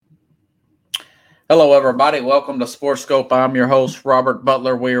Hello, everybody. Welcome to Sports Scope. I'm your host, Robert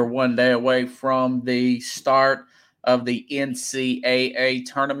Butler. We are one day away from the start of the NCAA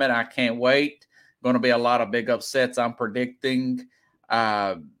tournament. I can't wait. Going to be a lot of big upsets. I'm predicting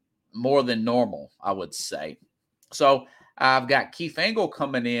uh, more than normal, I would say. So I've got Keith Engel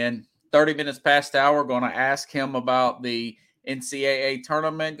coming in 30 minutes past the hour. Going to ask him about the NCAA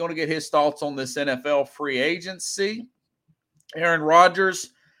tournament. Going to get his thoughts on this NFL free agency. Aaron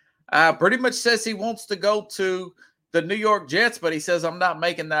Rodgers pretty much says he wants to go to the New York Jets, but he says, I'm not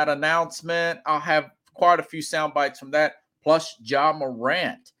making that announcement. I'll have quite a few sound bites from that, plus Ja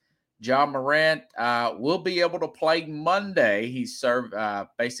Morant. Ja Morant will be able to play Monday. He served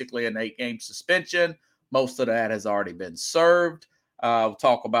basically an 8-game suspension. Most of that has already been served. We'll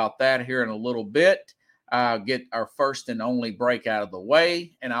talk about that here in a little bit. Get our first and only break out of the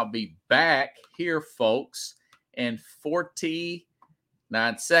way, and I'll be back here, folks, in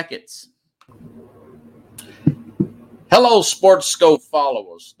 49 seconds. Hello, Sports Scope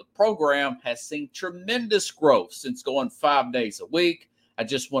followers. The program has seen tremendous growth since going 5 days a week. I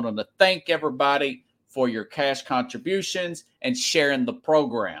just wanted to thank everybody for your cash contributions and sharing the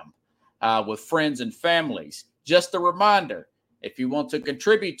program with friends and families. Just a reminder, if you want to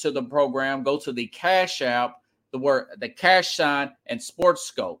contribute to the program, go to the Cash App, the cash sign, and Sports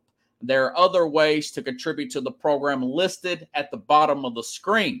Scope. There are other ways to contribute to the program listed at the bottom of the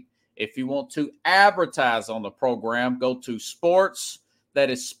screen. If you want to advertise on the program, go to sports, that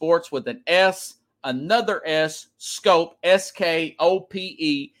is sports with an S, another S, scope,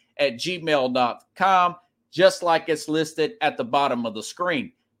 SKOPE, at gmail.com, just like it's listed at the bottom of the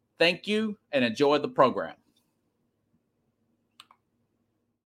screen. Thank you and enjoy the program.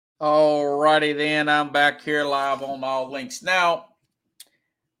 All righty then, I'm back here live on All Links. Now,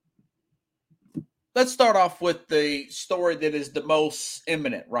 let's start off with the story that is the most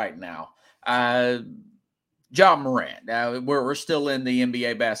imminent right now. Ja Morant. We're still in the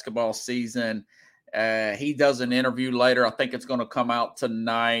NBA basketball season. He does an interview later. I think it's going to come out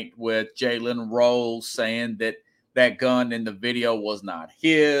tonight with Jalen Rose saying that gun in the video was not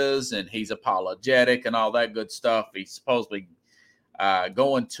his, and he's apologetic and all that good stuff. He's supposedly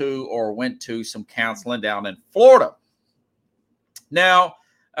going to or went to some counseling down in Florida. Now,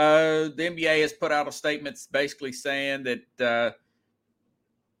 the NBA has put out a statement basically saying that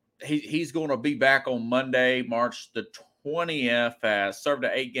he's going to be back on Monday, March the 20th, served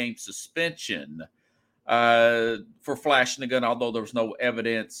an 8-game suspension for flashing the gun, although there was no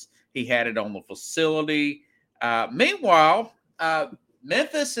evidence he had it on the facility. Meanwhile,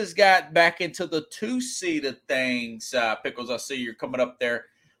 Memphis has got back into the 2 seed of things. Pickles, I see you're coming up there.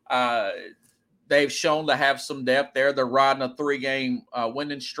 They've shown to have some depth there. They're riding a 3-game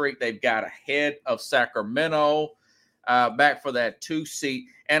winning streak. They've got ahead of Sacramento, back for that 2 seed.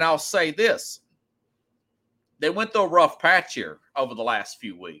 And I'll say this. They went through a rough patch here over the last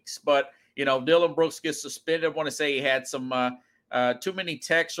few weeks. But, Dylan Brooks gets suspended. I want to say he had some too many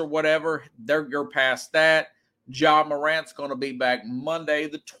texts or whatever. You're past that. Ja Morant's going to be back Monday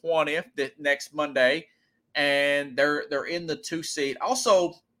the 20th, next Monday. And they're in the 2 seed.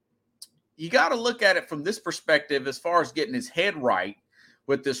 Also, you got to look at it from this perspective as far as getting his head right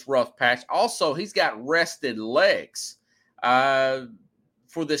with this rough patch. Also, he's got rested legs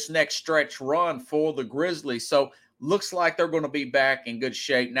for this next stretch run for the Grizzlies. So, looks like they're going to be back in good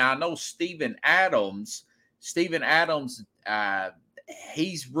shape. Now, I know Steven Adams,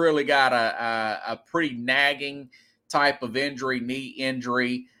 he's really got a pretty nagging type of injury, knee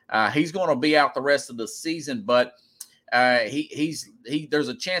injury. He's going to be out the rest of the season, but there's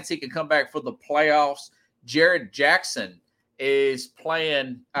a chance he can come back for the playoffs. Jared Jackson is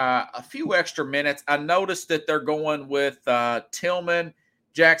playing a few extra minutes. I noticed that they're going with Tillman,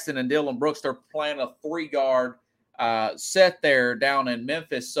 Jackson, and Dylan Brooks. They're playing a 3-guard set there down in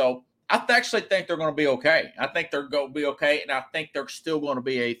Memphis. So I actually think they're going to be okay. I think they're going to be okay, and I think they're still going to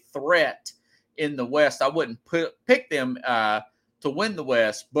be a threat in the West. I wouldn't pick them to win the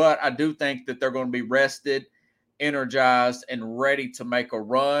West, but I do think that they're going to be rested, energized, and ready to make a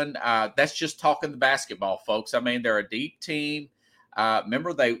run. That's just talking the basketball, folks. I mean, they're a deep team.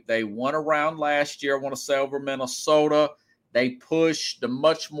 Remember, they won a round last year, I want to say, over Minnesota. They pushed the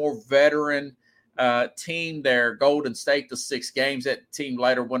much more veteran team there, Golden State, to 6 games. That team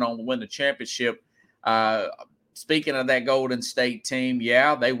later went on to win the championship. Speaking of that Golden State team,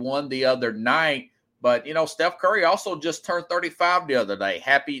 yeah, they won the other night. But, Steph Curry also just turned 35 the other day.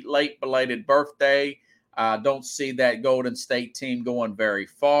 Happy late belated birthday. Don't see that Golden State team going very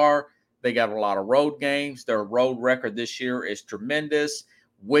far. They got a lot of road games. Their road record this year is tremendous.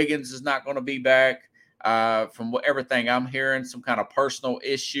 Wiggins is not going to be back. From everything I'm hearing, some kind of personal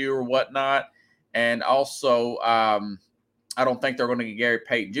issue or whatnot. And also, I don't think they're going to get Gary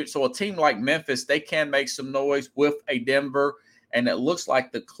Payton Jr. So a team like Memphis, they can make some noise with a Denver. And it looks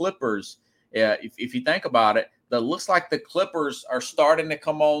like the Clippers, if you think about it, looks like the Clippers are starting to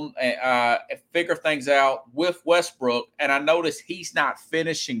come on and figure things out with Westbrook. And I noticed he's not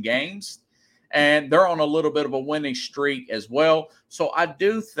finishing games. And they're on a little bit of a winning streak as well. So I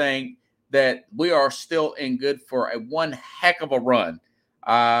do think that we are still in good for a one heck of a run.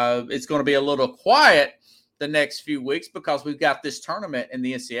 It's going to be a little quiet the next few weeks because we've got this tournament in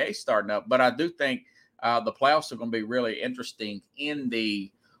the NCAA starting up. But I do think the playoffs are going to be really interesting in the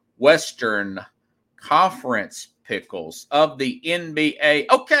Western Conference pickles of the NBA.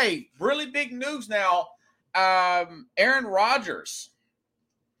 Okay, really big news now. Aaron Rodgers.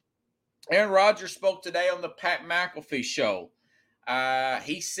 Aaron Rodgers spoke today on the Pat McAfee show.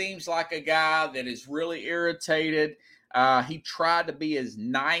 He seems like a guy that is really irritated. He tried to be as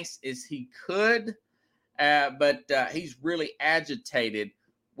nice as he could, but he's really agitated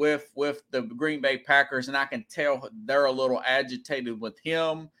with the Green Bay Packers, and I can tell they're a little agitated with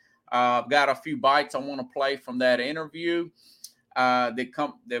him. I've got a few bites I want to play from that interview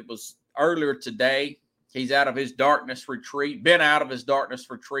that was earlier today. He's out of his darkness retreat, been out of his darkness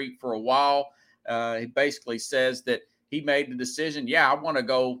retreat for a while. He basically says that he made the decision. Yeah, I want to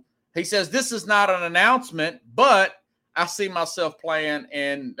go. He says, this is not an announcement, but I see myself playing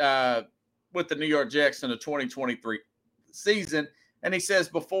with the New York Jets in the 2023 season. And he says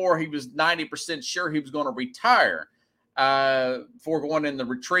before he was 90% sure he was going to retire before going in the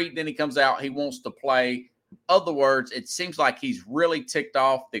retreat. Then he comes out, he wants to play. Other words, it seems like he's really ticked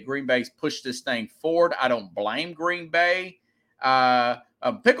off that Green Bay's pushed this thing forward. I don't blame Green Bay.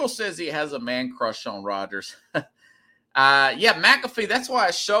 Pickle says he has a man crush on Rodgers. McAfee, that's why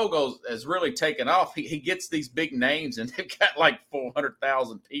his show has really taken off. He gets these big names, and they've got like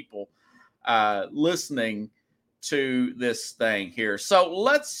 400,000 people listening to this thing here. So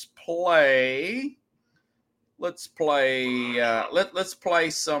let's play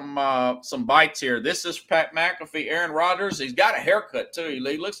some bites here. This is Pat McAfee, Aaron Rodgers. He's got a haircut too.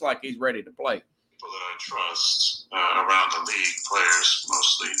 He looks like he's ready to play. People that I trust around the league, players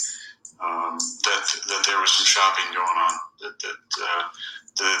mostly, that there was some shopping going on, that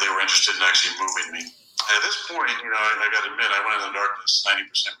they were interested in actually moving me. And at this point, I got to admit, I went in the darkness, 90%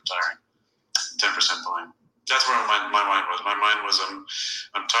 retiring, 10% playing. That's where my mind was. My mind was,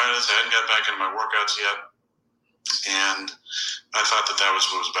 I'm tired of this. I hadn't got back into my workouts yet. And I thought that was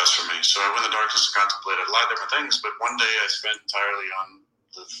what was best for me. So I went in the darkness and contemplated a lot of different things. But one day I spent entirely on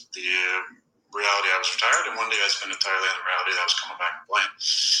the reality I was retired, and one day I spent entirely on the reality that I was coming back and playing.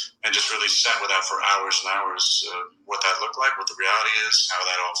 And just really sat with that for hours and hours, what that looked like, what the reality is, how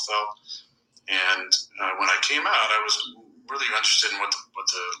that all felt. And when I came out, I was really interested in what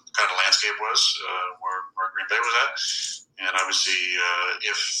the kind of landscape was, where Green Bay was at. And obviously,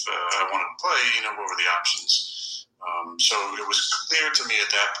 if I wanted to play, what were the options? So it was clear to me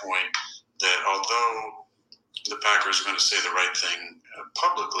at that point that although the Packers were going to say the right thing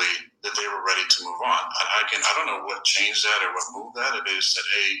publicly, that they were ready to move on. I don't know what changed that or what moved that. If they just said,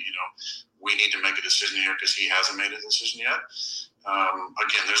 hey, we need to make a decision here because he hasn't made a decision yet.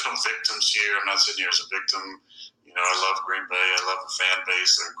 Again, there's no victims here. I'm not sitting here as a victim. I love Green Bay. I love the fan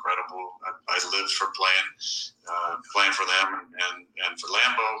base. They're incredible. I lived for playing for them and for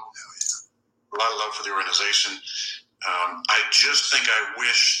Lambeau. A lot of love for the organization. I just think I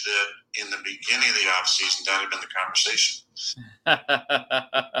wish that in the beginning of the offseason, that had been the conversation.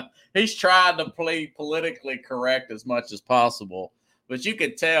 He's trying to play politically correct as much as possible. But you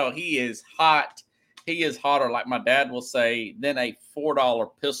can tell he is hot. He is hotter, like my dad will say, than a $4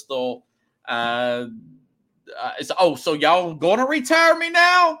 pistol. So y'all going to retire me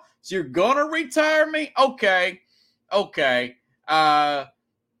now? So you're going to retire me? Okay. All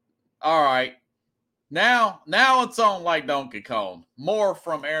right. Now it's on like Donkey Kong. More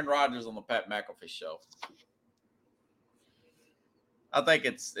from Aaron Rodgers on the Pat McAfee show. I think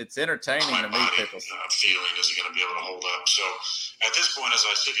it's entertaining to me. Pickles. Feeling is going to be able to hold up. So at this point, as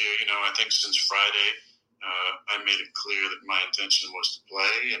I sit here, I think since Friday, I made it clear that my intention was to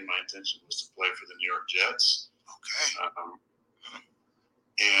play, and my intention was to play for the New York Jets. Okay.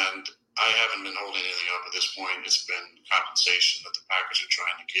 And I haven't been holding anything up at this point. It's been compensation that the Packers are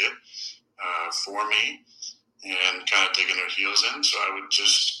trying to get for me and kind of digging their heels in. So I would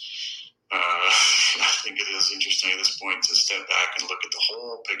just, I think it is interesting at this point to step back and look at the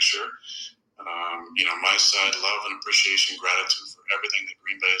whole picture. My side, love and appreciation, gratitude for everything that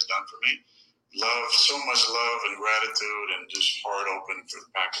Green Bay has done for me. So much love and gratitude and just heart open for the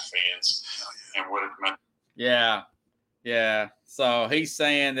Packer fans and what it meant. Yeah. So he's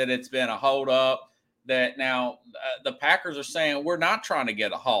saying that it's been a hold up. that now the Packers are saying we're not trying to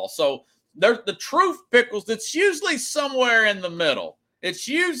get a haul. So there's the truth, Pickles. It's usually somewhere in the middle. It's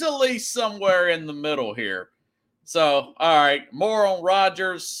usually somewhere in the middle here. So, all right, more on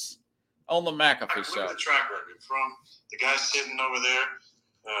Rodgers on the McAfee show. Look at the track record from the guy sitting over there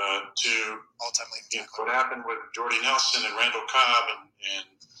to ultimately what happened with Jordy Nelson and Randall Cobb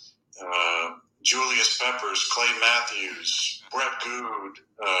and Julius Peppers, Clay Matthews, Brett Good,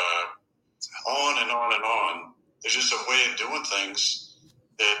 on and on and on. There's just a way of doing things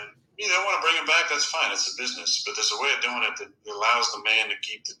that you don't want to bring him back. That's fine. It's a business. But there's a way of doing it that allows the man to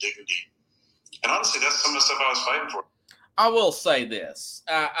keep the dignity. And honestly, that's some of the stuff I was fighting for. I will say this.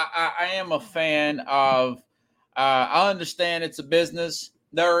 I am a fan of I understand it's a business.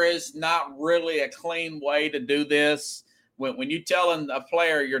 There is not really a clean way to do this. When you're telling a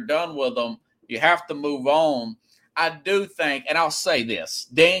player you're done with them, you have to move on. I do think, and I'll say this,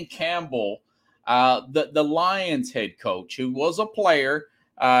 Dan Campbell, the Lions head coach, who was a player,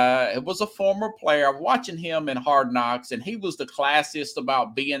 it was a former player. I'm watching him in Hard Knocks, and he was the classiest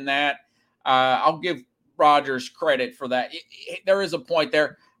about being that. I'll give Rodgers credit for that. There is a point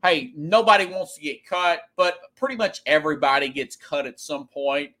there. Hey, nobody wants to get cut, but pretty much everybody gets cut at some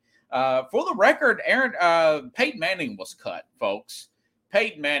point. For the record, Peyton Manning was cut, folks.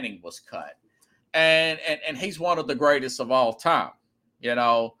 Peyton Manning was cut. And he's one of the greatest of all time. You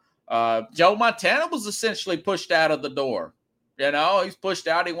know, Joe Montana was essentially pushed out of the door. You know, he's pushed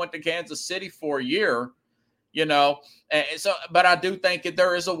out. He went to Kansas City for a year, you know. And so, but I do think that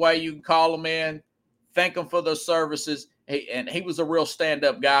there is a way you can call them in, thank them for their services. He was a real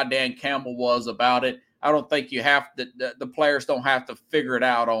stand-up guy, Dan Campbell was, about it. I don't think you have to, the players don't have to figure it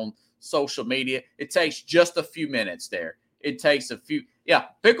out on social media. It takes just a few minutes there. It takes a few. Yeah,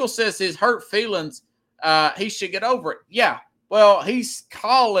 Pickle says his hurt feelings, he should get over it. Yeah, well, he's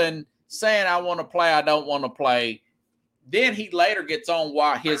calling, saying, I want to play, I don't want to play. Then he later gets on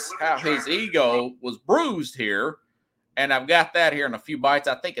how his ego was bruised here. And I've got that here in a few bites.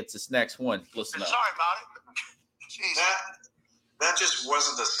 I think it's this next one. Listen up. Sorry about it. That just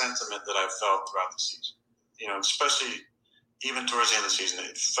wasn't the sentiment that I felt throughout the season. You know, especially even towards the end of the season,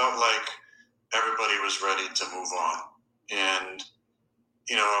 it felt like everybody was ready to move on. And,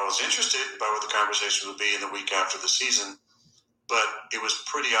 you know, I was interested by what the conversation would be in the week after the season, but it was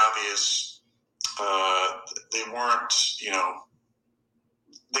pretty obvious they weren't, you know,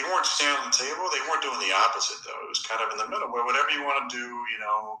 they weren't staying on the table. They weren't doing the opposite, though. It was kind of in the middle where whatever you want to do, you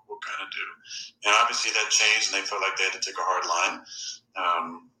know, we'll kind of do. And obviously that changed, and they felt like they had to take a hard line,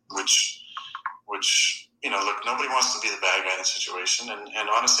 which you know, look, nobody wants to be the bad guy in the situation, and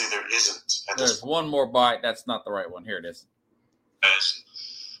honestly, there isn't. There's one more bite. That's not the right one. Here it is.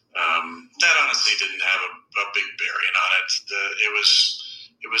 That honestly didn't have a big bearing on it.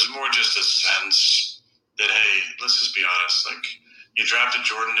 It was more just a sense that, hey, let's just be honest, like, you drafted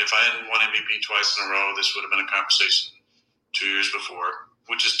Jordan. If I hadn't won MVP twice in a row, this would have been a conversation 2 years before,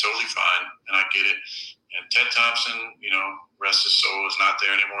 which is totally fine, and I get it. And Ted Thompson, you know, rest his soul, is not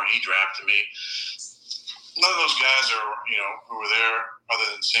there anymore. He drafted me. None of those guys are, you know, who were there other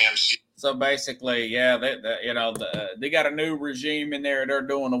than Sam C. So basically, yeah, they got a new regime in there. They're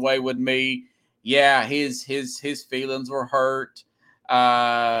doing away with me. Yeah, his feelings were hurt.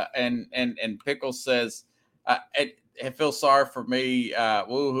 And Pickle says, it feels sorry for me.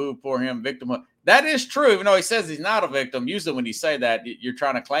 Woo-hoo, poor him, victimhood. That is true. Even though he says he's not a victim, usually when you say that, you're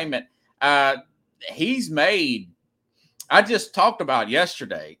trying to claim it. He's made, I just talked about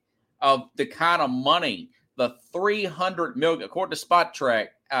yesterday, of the kind of money, the $300 million, according to Spot Track,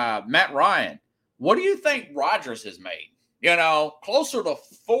 Matt Ryan. What do you think Rodgers has made? You know, closer to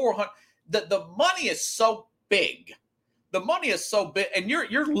 400. The money is so big. The money is so big, and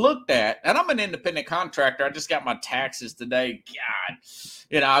you're looked at, and I'm an independent contractor. I just got my taxes today. God,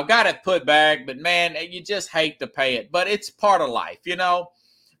 you know, I've got it put back, but man, you just hate to pay it. But it's part of life, you know.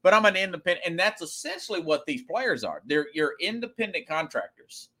 But I'm an independent, and that's essentially what these players are. You're independent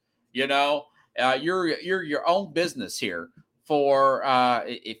contractors. You know, you're your own business here for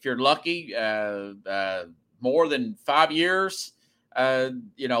if you're lucky, more than 5 years. 10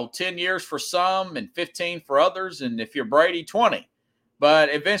 years for some and 15 for others. And if you're Brady, 20. But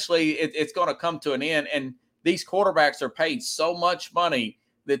eventually it's going to come to an end. And these quarterbacks are paid so much money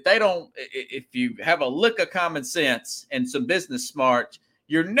that they don't, if you have a lick of common sense and some business smarts,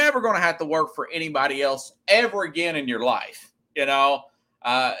 you're never going to have to work for anybody else ever again in your life. You know,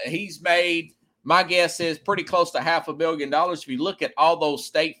 he's made, my guess is, pretty close to $500 million. If you look at all those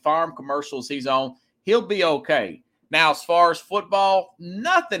State Farm commercials he's on, he'll be okay. Now, as far as football,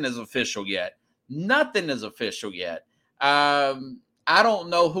 nothing is official yet. I don't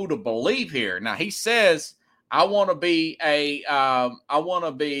know who to believe here. Now he says, I want to be a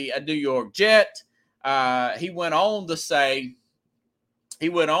New York Jet. He went on to say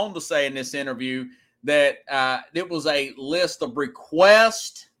in this interview that it was a list of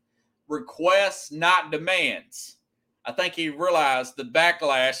requests, not demands. I think he realized the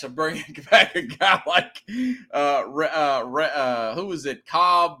backlash of bringing back a guy like who was it,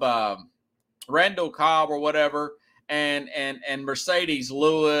 Cobb, Randall Cobb or whatever, and Mercedes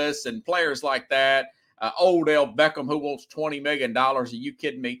Lewis and players like that. Odell Beckham, who wants $20 million. Are you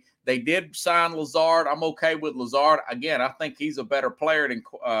kidding me? They did sign Lazard. I'm okay with Lazard. Again, I think he's a better player than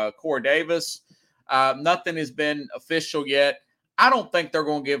Corey Davis. Nothing has been official yet. I don't think they're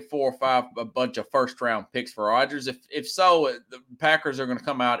going to give 4 or 5 a bunch of first-round picks for Rodgers. If so, the Packers are going to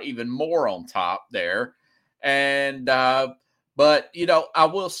come out even more on top there. And but, you know, I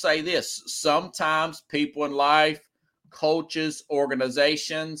will say this. Sometimes people in life, coaches,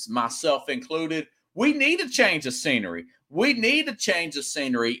 organizations, myself included, we need to change the scenery. We need to change the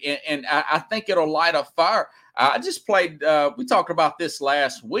scenery, and I think it'll light a fire. I just played we talked about this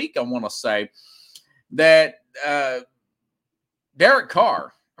last week, I want to say, that Derek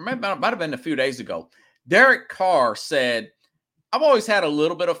Carr, or maybe it might have been a few days ago, Derek Carr said, I've always had a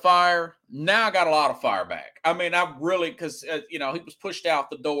little bit of fire. Now I got a lot of fire back. I mean, I really, because, you know, he was pushed out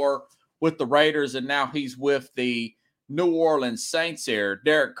the door with the Raiders, and now he's with the New Orleans Saints here,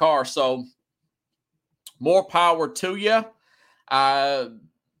 Derek Carr. So more power to you.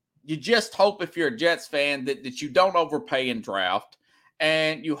 You just hope, if you're a Jets fan, that you don't overpay in draft,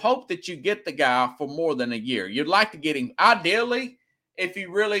 and you hope that you get the guy for more than a year. You'd like to get him, ideally, if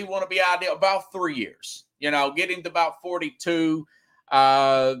you really want to be ideal, about 3 years. You know, get him to about 42.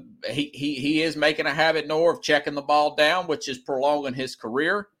 He is making a habit, Nor, of checking the ball down, which is prolonging his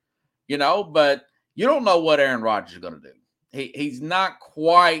career. You know, but you don't know what Aaron Rodgers is going to do. He's not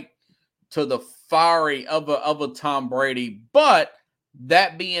quite to the fiery of a Tom Brady. But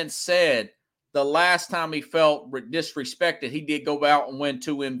that being said, the last time he felt disrespected, he did go out and win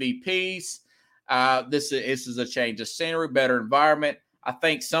 2 MVPs. This is a change of scenery, better environment. I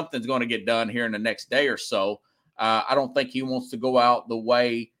think something's going to get done here in the next day or so. I don't think he wants to go out the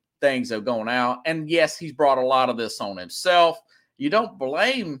way things have gone out. And yes, he's brought a lot of this on himself. You don't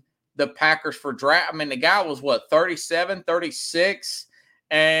blame the Packers for draft. I mean, the guy was 37, 36,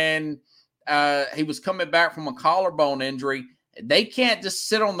 and he was coming back from a collarbone injury. They can't just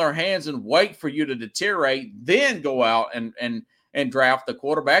sit on their hands and wait for you to deteriorate, then go out and draft the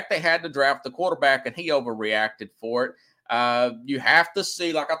quarterback. They had to draft the quarterback, and he overreacted for it. You have to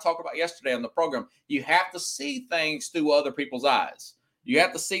see, like I talked about yesterday on the program, you have to see things through other people's eyes. You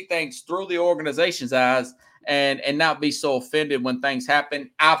have to see things through the organization's eyes and not be so offended when things happen.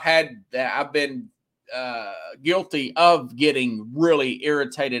 I've been guilty of getting really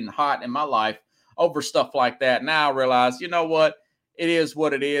irritated and hot in my life over stuff like that. Now I realize, you know what? It is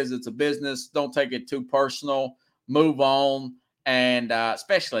what it is. It's a business. Don't take it too personal. Move on. And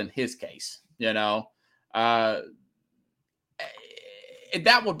especially in his case, you know, that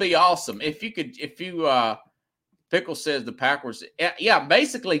would be awesome if you Pickle says the Packers,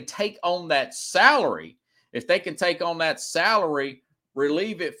 basically take on that salary. If they can take on that salary,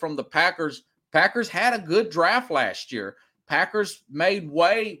 relieve it from the Packers. Packers had a good draft last year. Packers made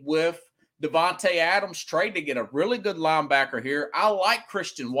way with Devontae Adams trade to get a really good linebacker here. I like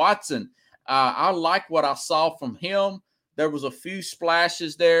Christian Watson. I like what I saw from him. There was a few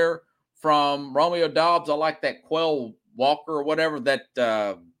splashes there from Romeo Doubs. I like that Quell Walker or whatever, that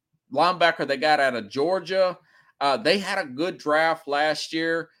linebacker they got out of Georgia. They had a good draft last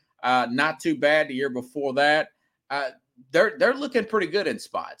year. Not too bad the year before that. They're looking pretty good in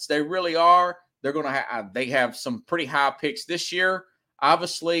spots. They really are. They're going to they have some pretty high picks this year.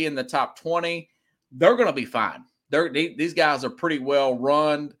 Obviously, in the top 20, they're going to be fine. These guys are pretty well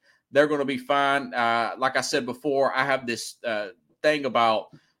run. They're going to be fine. Like I said before, I have this thing about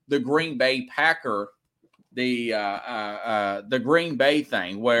the Green Bay Packer, the Green Bay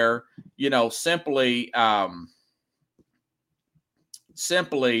thing, where, you know, simply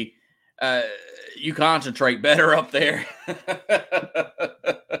you concentrate better up there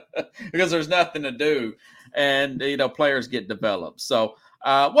because there's nothing to do, and, you know, players get developed. So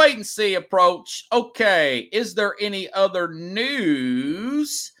wait and see approach. Okay, is there any other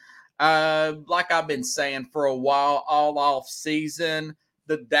news? Like I've been saying for a while, all off season,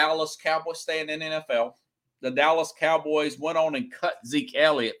 the Dallas Cowboys staying in NFL. The Dallas Cowboys went on and cut Zeke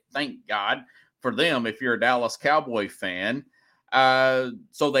Elliott. Thank God for them if you're a Dallas Cowboy fan.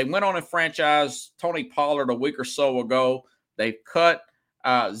 So they went on and franchised Tony Pollard a week or so ago. They've cut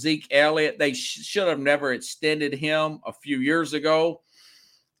Zeke Elliott. They should have never extended him a few years ago.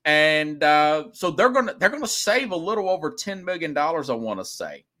 And so they're gonna save a little over $10 million, I want to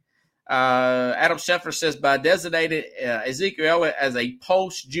say. Adam Schefter says, by designated Ezekiel Elliott as a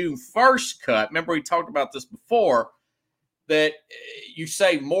post-June 1st cut. Remember, we talked about this before, that you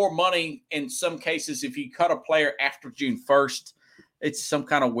save more money in some cases if you cut a player after June 1st. It's some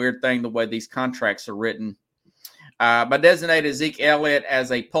kind of weird thing the way these contracts are written. By designated Zeke Elliott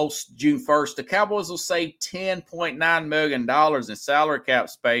as a post-June 1st, the Cowboys will save $10.9 million in salary cap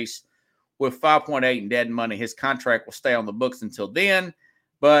space with $5.8 in dead money. His contract will stay on the books until then,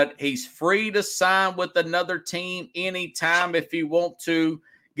 but he's free to sign with another team anytime if you want to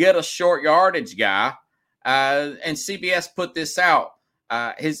get a short yardage guy. And CBS put this out.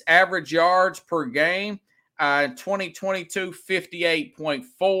 His average yards per game in 2022,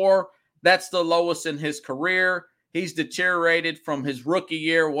 58.4. That's the lowest in his career. He's deteriorated from his rookie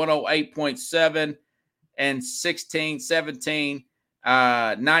year, 108.7 and 16, 17,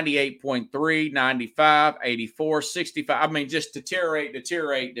 98.3, 95, 84, 65. I mean, just deteriorate.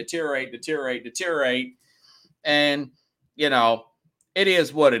 And, you know, it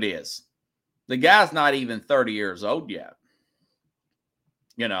is what it is. The guy's not even 30 years old yet,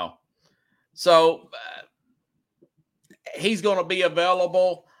 you know. So he's going to be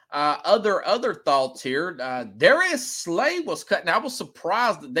available. Other thoughts here. Darius Slay was cut. Now, I was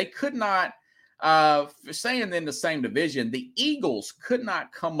surprised that they could not, saying in the same division, the Eagles could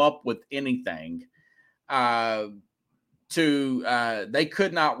not come up with anything they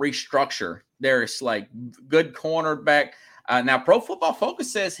could not restructure Darius Slay. Good cornerback. Now, Pro Football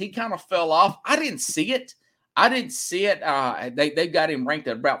Focus says he kind of fell off. I didn't see it. They got him ranked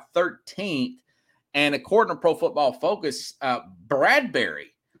at about 13th. And according to Pro Football Focus, Bradbury,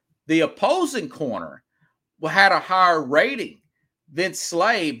 the opposing corner, had a higher rating than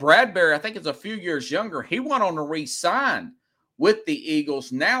Slay. Bradbury, I think, is a few years younger. He went on to re-sign with the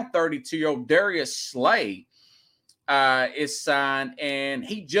Eagles. Now 32-year-old Darius Slay is signed, and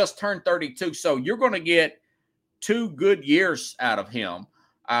he just turned 32. So you're going to get 2 good years out of him.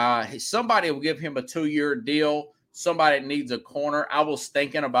 Somebody will give him a 2-year deal. Somebody needs a corner. I was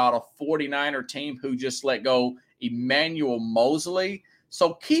thinking about a 49er team who just let go Emmanuel Mosley.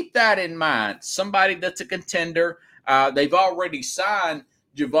 So keep that in mind. Somebody that's a contender. They've already signed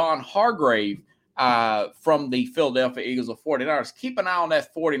Javon Hargrave from the Philadelphia Eagles of 49ers. Keep an eye on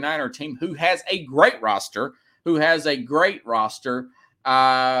that 49er team who has a great roster,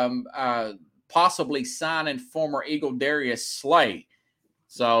 possibly signing former Eagle Darius Slay.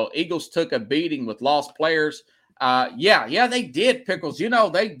 So Eagles took a beating with lost players. Yeah, they did, Pickles. You know,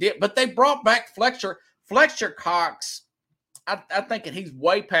 they did. But they brought back Fletcher. Fletcher Cox, I think he's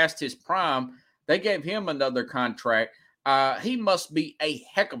way past his prime. They gave him another contract. He must be a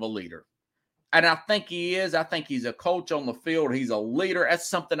heck of a leader. And I think he is. I think he's a coach on the field. He's a leader. That's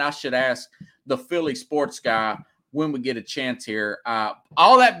something I should ask the Philly sports guy when we get a chance here.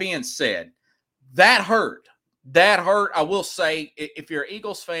 All that being said, that hurt. I will say, if you're an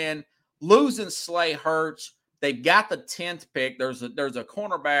Eagles fan, losing Slay hurts. They've got the 10th pick. There's a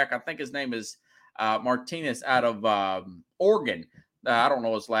cornerback. I think his name is Martinez out of Oregon. I don't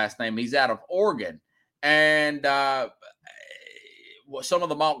know his last name. He's out of Oregon. And some of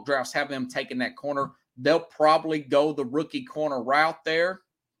the mock drafts have them taking that corner. They'll probably go the rookie corner route there.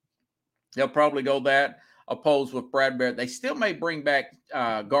 They'll probably go that, opposed with Bradbury. They still may bring back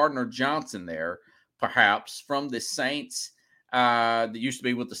Gardner Johnson there, perhaps, from the Saints. That used to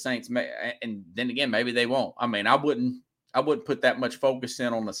be with the Saints. And then again, maybe they won't. I mean, I wouldn't put that much focus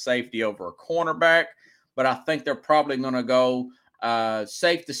in on the safety over a cornerback, but I think they're probably going to go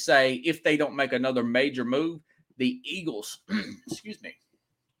safe to say, if they don't make another major move, the Eagles, excuse me,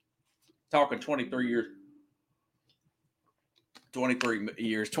 talking 23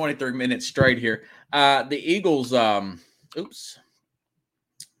 minutes straight here. The Eagles,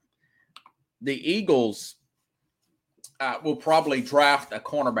 will probably draft a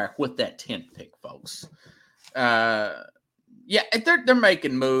cornerback with that 10th pick, folks. Yeah, they're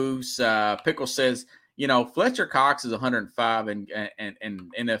making moves. Pickle says, you know, Fletcher Cox is 105 in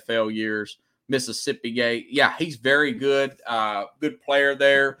NFL years. Mississippi Gate. Yeah, he's very good. Good player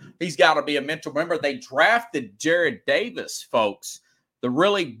there. He's got to be a mentor. Remember, they drafted Jared Davis, folks, the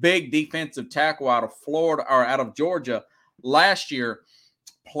really big defensive tackle out of Florida or out of Georgia last year.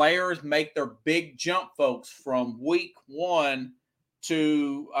 Players make their big jump, folks, from week 1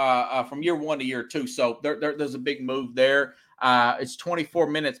 to from year 1 to year 2. So there's a big move there. It's 24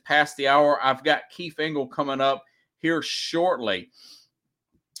 minutes past the hour. I've got Keith Engel coming up here shortly.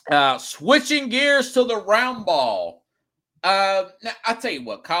 Switching gears to the round ball. Now, I'll tell you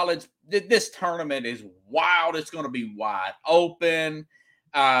what, college, this tournament is wild. It's going to be wide open.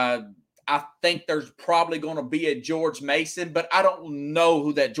 I think there's probably going to be a George Mason, but I don't know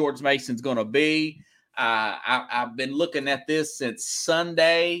who that George Mason's going to be. I've been looking at this since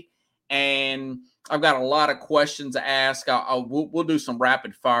Sunday, and I've got a lot of questions to ask. We'll do some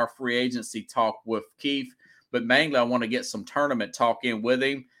rapid fire free agency talk with Keith, but mainly I want to get some tournament talk in with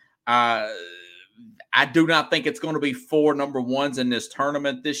him. I do not think it's going to be 4 number ones in this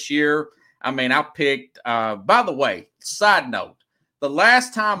tournament this year. I mean, I picked, by the way, side note, the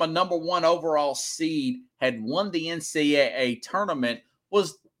last time a number 1 overall seed had won the NCAA tournament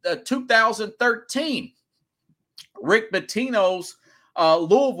was 2013. Rick Pitino's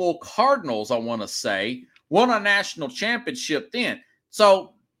Louisville Cardinals, I want to say, won a national championship then.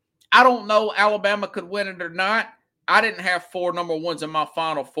 So I don't know Alabama could win it or not. I didn't have 4 number 1s in my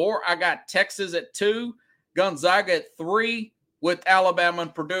Final Four. I got Texas at 2, Gonzaga at 3, with Alabama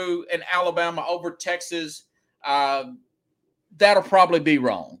and Purdue, and Alabama over Texas. That'll probably be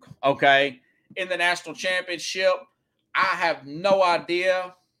wrong, okay? In the national championship, I have no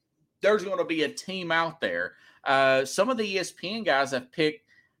idea. There's going to be a team out there. Some of the ESPN guys have picked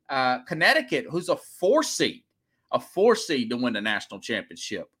Connecticut, who's a 4 seed to win the national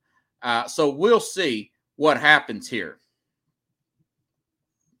championship. So we'll see what happens here.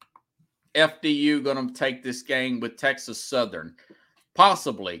 FDU going to take this game with Texas Southern.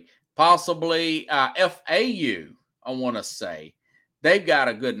 Possibly FAU, I want to say. They've got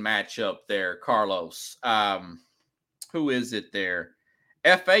a good matchup there, Carlos. Who is it there?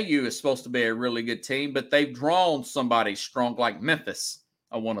 FAU is supposed to be a really good team, but they've drawn somebody strong like Memphis,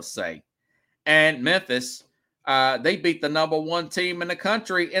 I want to say. And Memphis, they beat the number 1 team in the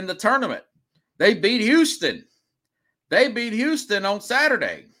country in the tournament. They beat Houston. On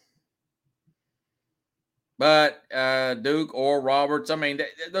Saturday. But Duke or Roberts, I mean,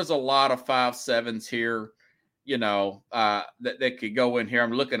 there's a lot of 5-7s here, that could go in here.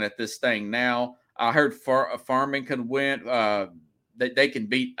 I'm looking at this thing now. I heard Farming could win. They can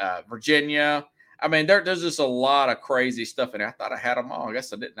beat Virginia. I mean, there's just a lot of crazy stuff in there. I thought I had them all. I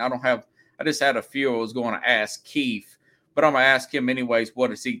guess I didn't. I just had a few I was going to ask Keith, but I'm going to ask him anyways. What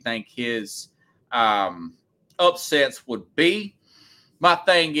does he think his upsets would be? My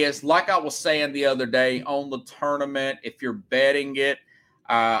thing is, like I was saying the other day on the tournament, if you're betting it,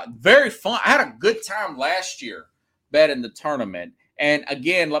 very fun. I had a good time last year betting the tournament. And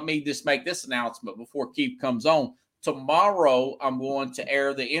again, let me just make this announcement before Keith comes on. Tomorrow, I'm going to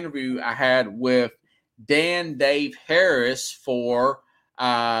air the interview I had with Dave Harris for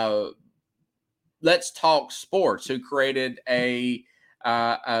Let's Talk Sports, who created a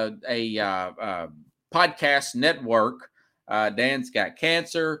podcast network. Dan's got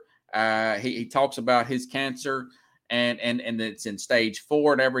cancer. He talks about his cancer and it's in stage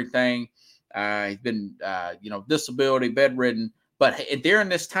 4 and everything. He's been, disability, bedridden. But during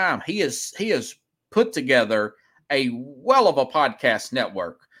this time, he has put together a well of a podcast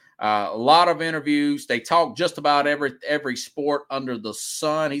network. A lot of interviews. They talk just about every sport under the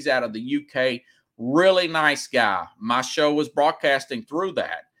sun. He's out of the UK. Really nice guy. My show was broadcasting through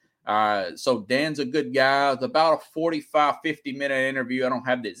that. So Dan's a good guy. It's about a 45, 50-minute interview. I don't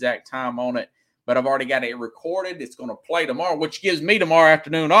have the exact time on it, but I've already got it recorded. It's going to play tomorrow, which gives me tomorrow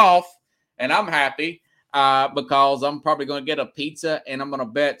afternoon off, and I'm happy because I'm probably going to get a pizza, and I'm going to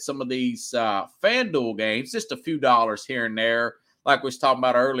bet some of these FanDuel games, just a few dollars here and there, like we was talking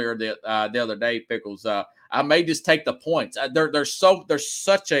about earlier the other day, Pickles. I may just take the points. There's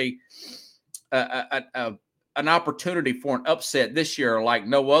such an opportunity for an upset this year like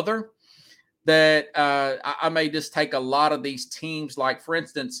no other, that I may just take a lot of these teams. Like, for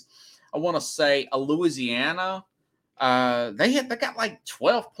instance, I want to say a Louisiana. They got like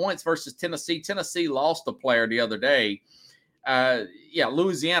 12 points versus Tennessee. Tennessee lost a player the other day.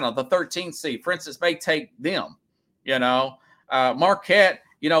 Louisiana, the 13th seed, for instance, may take them. Marquette,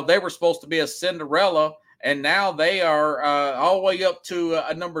 they were supposed to be a Cinderella, and now they are all the way up to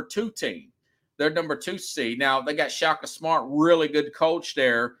a number 2 team. They're number 2 seed. Now, they got Shaka Smart, really good coach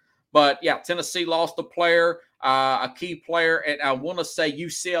there. But, Tennessee lost a player, a key player. And I want to say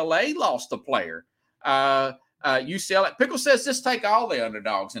UCLA lost a player. UCLA. Pickle says just take all the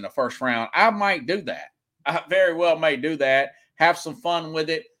underdogs in the first round. I might do that. I very well may do that. Have some fun with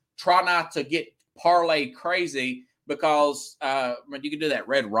it. Try not to get parlay crazy because you can do that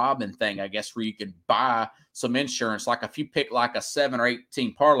Red Robin thing, I guess, where you can buy some insurance. Like if you pick like a 7 or 8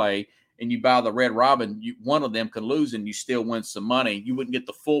 team parlay, and you buy the Red Robin, one of them could lose and you still win some money. You wouldn't get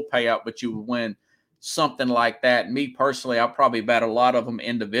the full payout, but you would win something like that. Me personally, I'll probably bet a lot of them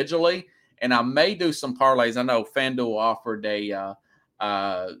individually and I may do some parlays. I know FanDuel offered a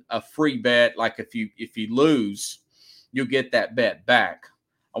free bet, like if you lose, you'll get that bet back.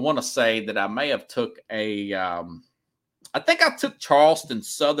 I want to say that I may have took I think I took Charleston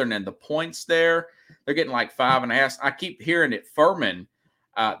Southern and the points there. They're getting like 5.5. I keep hearing it. Furman,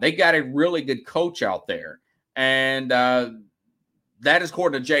 they got a really good coach out there. And that is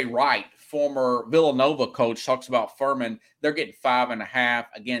according to Jay Wright, former Villanova coach, talks about Furman. They're getting 5.5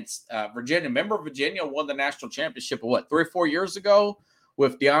 against Virginia. Remember, Virginia won the national championship, 3 or 4 years ago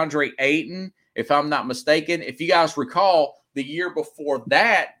with DeAndre Ayton, if I'm not mistaken. If you guys recall, the year before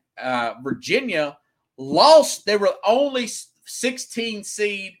that, Virginia lost. They were only 16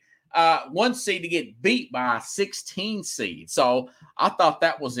 seed, 1 seed to get beat by a 16 seed. So I thought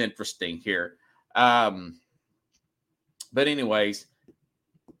that was interesting here. But anyways,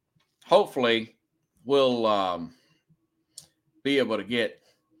 hopefully we'll be able to get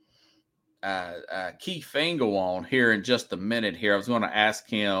Keith Engel on here in just a minute here. I was going to ask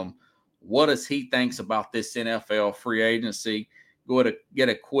him what does he thinks about this NFL free agency. Go to get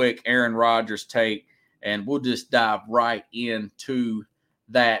a quick Aaron Rodgers take, and we'll just dive right into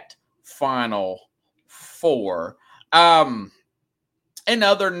that Final Four. In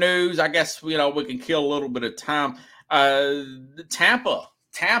other news, I guess, we can kill a little bit of time.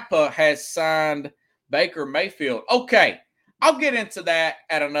 Tampa has signed Baker Mayfield. Okay, I'll get into that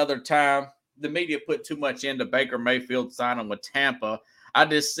at another time. The media put too much into Baker Mayfield signing with Tampa. I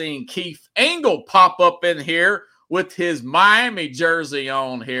just seen Keith Engel pop up in here with his Miami jersey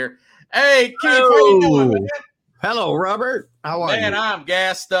on here. Hey, Keith, how you doing, man? Hello, Robert. How are you? Man, I'm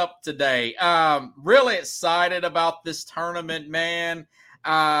gassed up today. Really excited about this tournament, man.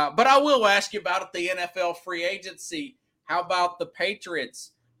 But I will ask you about the NFL free agency. How about the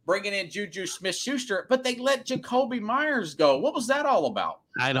Patriots bringing in Juju Smith-Schuster, but they let Jacoby Myers go? What was that all about?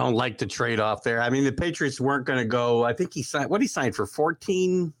 I don't like the trade-off there. I mean, the Patriots weren't going to go. I think he signed for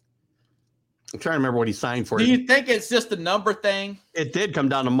 14. I'm trying to remember what he signed for. Do you think it's just a number thing? It did come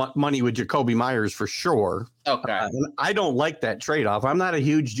down to money with Jacoby Myers for sure. Okay. And I don't like that trade-off. I'm not a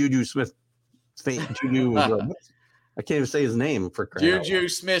huge Juju Smith fan. I can't even say his name for Juju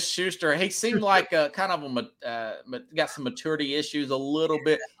Smith-Schuster. He seemed like a kind of got some maturity issues a little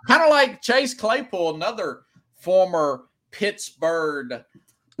bit. Kind of like Chase Claypool, another former Pittsburgh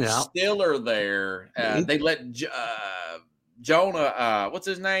Steeler there. They let Jonah, what's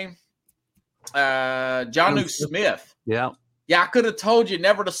his name? Jonnu Smith. Yeah. Yeah, I could have told you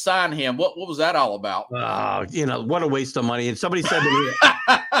never to sign him. What was that all about? What a waste of money. And somebody said they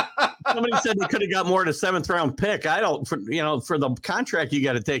could have got more than a 7th round pick. For the contract you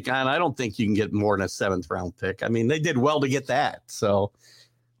got to take on, I don't think you can get more than a 7th round pick. I mean, they did well to get that. So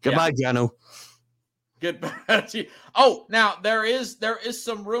goodbye, Jonnu. Goodbye. Oh, now there is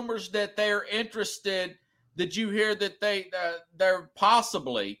some rumors that they're interested. Did you hear that they're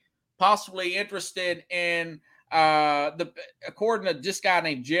possibly interested in according to this guy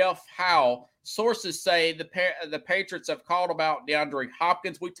named Jeff Howe, sources say the Patriots have called about DeAndre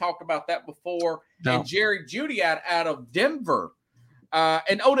Hopkins. We talked about that before. No. And Jerry Jeudy out of Denver.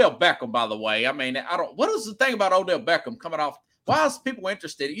 And Odell Beckham, by the way. I mean, what is the thing about Odell Beckham coming off? Why is people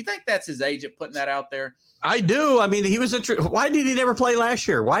interested? You think that's his agent putting that out there? I do. I mean, he was why did he never play last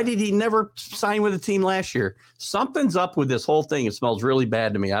year? Why did he never sign with a team last year? Something's up with this whole thing. It smells really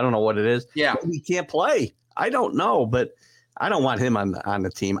bad to me. I don't know what it is. Yeah. He can't play. I don't know, but I don't want him on the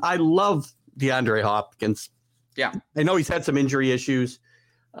team. I love DeAndre Hopkins. Yeah. I know he's had some injury issues,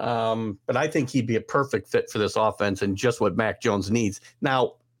 but I think he'd be a perfect fit for this offense and just what Mac Jones needs.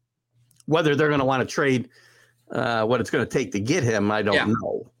 Now, whether they're going to want to trade what it's going to take to get him, I don't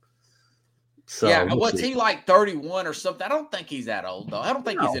know. So what's he like, 31 or something? I don't think he's that old, though. I don't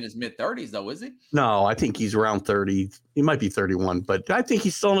think he's in his mid-30s, though, is he? No, I think he's around 30. He might be 31, but I think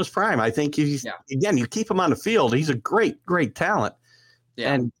he's still in his prime. I think again, you keep him on the field. He's a great, great talent.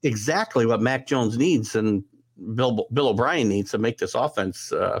 Yeah. And exactly what Mac Jones needs and Bill O'Brien needs to make this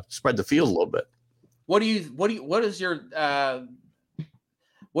offense spread the field a little bit. What do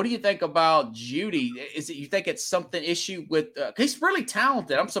you think about Jeudy? Is it you think it's something issue with? He's really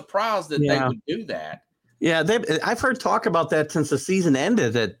talented. I'm surprised that they would do that. Yeah, I've heard talk about that since the season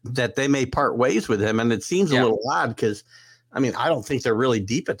ended. That they may part ways with him, and it seems a little odd because, I mean, I don't think they're really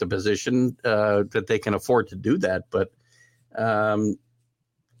deep at the position that they can afford to do that. But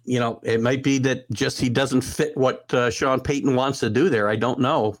it might be that just he doesn't fit what Sean Payton wants to do there. I don't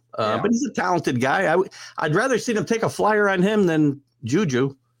know, but he's a talented guy. I'd rather see them take a flyer on him than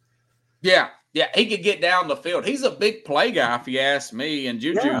Juju. Yeah, Yeah, he could get down the field. He's a big play guy, if you ask me. And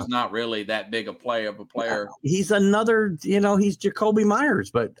Juju's not really that big a player. Yeah, he's another, he's Jacoby Myers,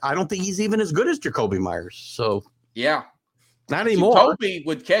 but I don't think he's even as good as Jacoby Myers. So yeah, not anymore. Jacoby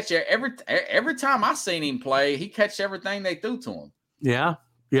would catch it every time I seen him play. He catch everything they threw to him. Yeah,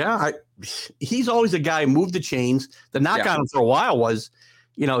 he's always a guy who moved the chains. The knock on him for a while was,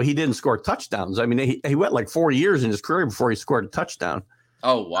 he didn't score touchdowns. I mean, he went like 4 years in his career before he scored a touchdown.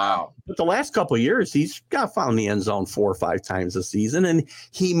 Oh, wow. But the last couple of years, he's got found the end zone 4 or 5 times a season. And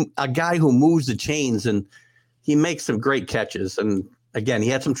a guy who moves the chains, and he makes some great catches. And again, he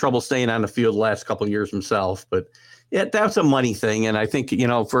had some trouble staying on the field the last couple of years himself. But yeah, that's a money thing. And I think,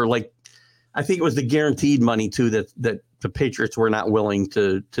 I think it was the guaranteed money too that the Patriots were not willing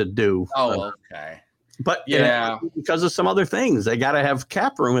to do. Oh, okay. But because of some other things, they got to have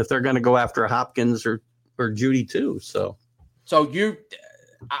cap room if they're going to go after Hopkins or Judy too. So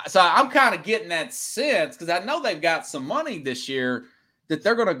I'm kind of getting that sense, because I know they've got some money this year, that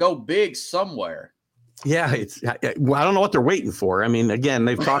they're going to go big somewhere. Yeah, I don't know what they're waiting for. I mean, again,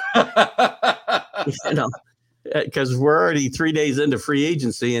 they've talked, because we're already 3 days into free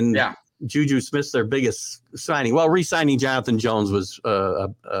agency, and Juju Smith's their biggest signing. Well, re-signing Jonathan Jones was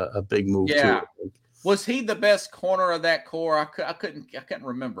a big move too. Was he the best corner of that core? I couldn't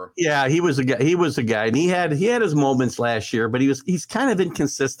remember. Yeah, he was a guy, and he had his moments last year, but he's kind of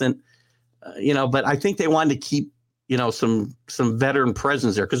inconsistent, But I think they wanted to keep some veteran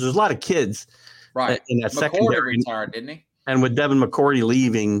presence there, because there's a lot of kids, right? In that secondary. Retired, didn't he? And with Devin McCourty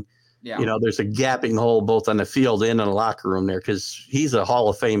leaving, there's a gaping hole both on the field and in the locker room there, because he's a Hall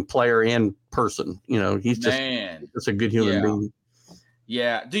of Fame player and person. He's just a good human being.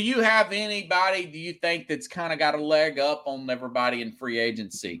 Yeah. Do you have anybody, do you think, that's kind of got a leg up on everybody in free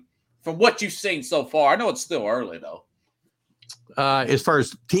agency from what you've seen so far? I know it's still early, though. As far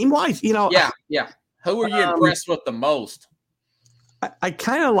as team-wise, Yeah. Who are you impressed with the most? I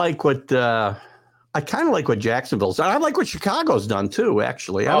kind of like what Jacksonville's done. I like what Chicago's done too,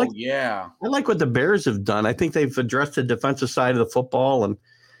 actually. I like what the Bears have done. I think they've addressed the defensive side of the football, and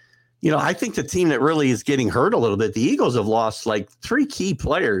I think the team that really is getting hurt a little bit, the Eagles have lost like 3 key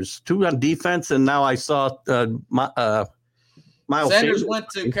players, 2 on defense, and now I saw Miles Sanders went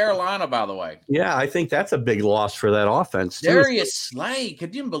to Carolina, by the way. Yeah, I think that's a big loss for that offense too. Darius Slade,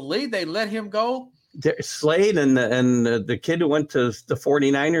 could you believe they let him go? Slade and the kid who went to the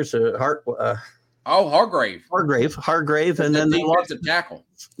 49ers, Hargrave, and then the defensive tackle.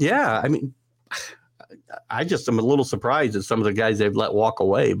 Yeah, I mean, I just am a little surprised at some of the guys they've let walk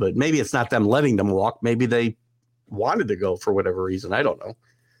away, but maybe it's not them letting them walk. Maybe they wanted to go for whatever reason. I don't know.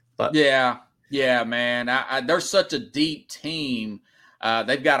 But yeah, man. They're such a deep team.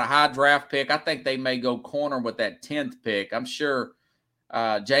 They've got a high draft pick. I think they may go corner with that 10th pick. I'm sure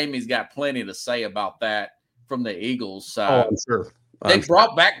Jamie's got plenty to say about that from the Eagles. I'm sure. They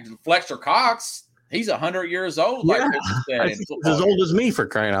brought back Fletcher Cox. He's 100 years old. Yeah, he's as old as me, for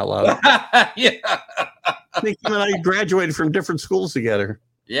crying out loud. Yeah. I think him and I graduated from different schools together.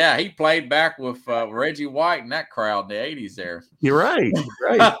 Yeah, he played back with Reggie White and that crowd in the 80s there. You're right.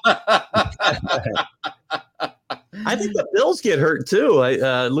 I think the Bills get hurt too,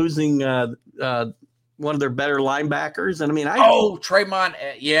 losing one of their better linebackers. And I mean, Tremont,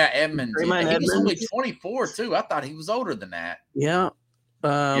 Edmonds. He was only 24 too. I thought he was older than that. Yeah.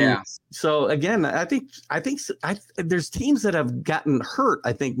 So again, I think there's teams that have gotten hurt,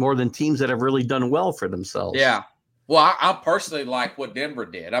 I think, more than teams that have really done well for themselves. Yeah. Well, I personally like what Denver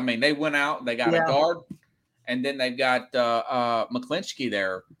did. I mean, they went out, they got a guard, and then they've got McClinchky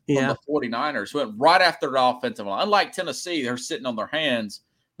there from the 49ers, went right after the offensive line. Unlike Tennessee, they're sitting on their hands.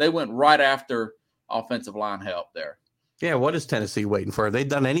 They went right after offensive line help there. Yeah, what is Tennessee waiting for? Have they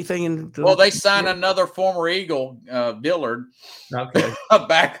done anything? Well, they signed another former Eagle, Dillard. Okay.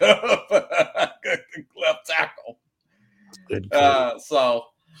 Back up, left tackle. Good. So,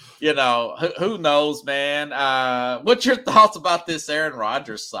 who knows, man? What's your thoughts about this Aaron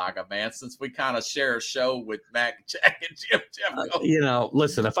Rodgers saga, man? Since we kind of share a show with Mac, Jack, and Jim.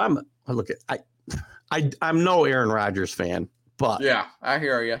 Listen, if I'm no Aaron Rodgers fan, but yeah, I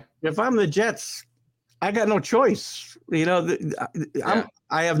hear you. If I'm the Jets, I got no choice. I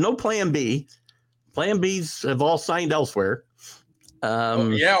have no plan B. Plan Bs have all signed elsewhere.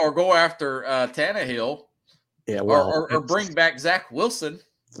 Or go after Tannehill. Yeah, well, or bring back Zach Wilson.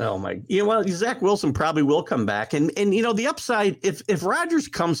 Oh my! Zach Wilson probably will come back, and the upside if Rodgers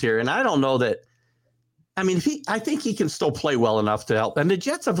comes here, and I don't know that. I mean, I think he can still play well enough to help. And the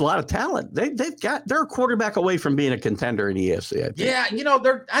Jets have a lot of talent. They're a quarterback away from being a contender in the AFC. I think. Yeah,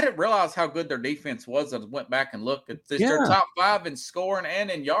 I didn't realize how good their defense was. I went back and looked at this. They're top 5 in scoring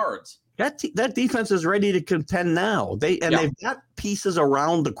and in yards. That defense is ready to contend now. They've got pieces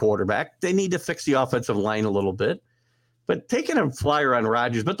around the quarterback. They need to fix the offensive line a little bit. But taking a flyer on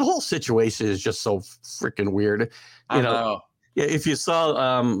Rodgers, but the whole situation is just so freaking weird. I know. Yeah, if you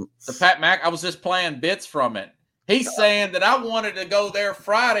saw the Pat Mac, I was just playing bits from it. He's saying that I wanted to go there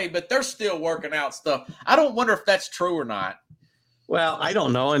Friday, but they're still working out stuff. I don't wonder if that's true or not. Well, I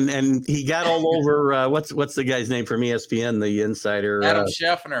don't know, and he got all over. What's the guy's name from ESPN, the insider? Adam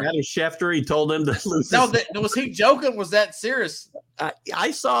Schefter. Adam Schefter. He told him to lose. No, was he joking? Was that serious?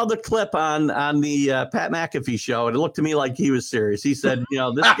 I saw the clip on the Pat McAfee show, and it looked to me like he was serious. He said,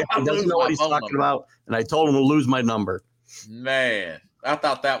 this guy doesn't know what he's talking about, and I told him to lose my number. Man, I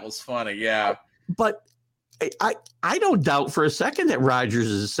thought that was funny. Yeah, but I don't doubt for a second that Rodgers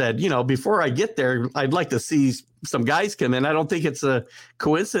has said, before I get there, I'd like to see some guys come in. I don't think it's a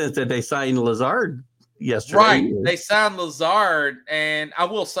coincidence that they signed Lazard yesterday. Right. They signed Lazard, and I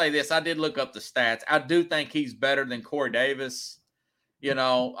will say this. I did look up the stats. I do think he's better than Corey Davis.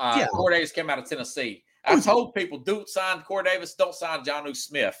 Corey Davis came out of Tennessee. I told people, don't sign Corey Davis, don't sign Jonnu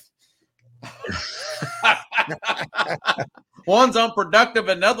Smith. One's unproductive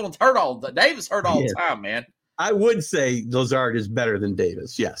and another one's hurt all. Davis hurt all the time, man. I would say Lazard is better than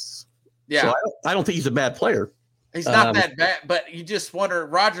Davis. Yes. Yeah. So I don't think he's a bad player. He's not that bad, but you just wonder.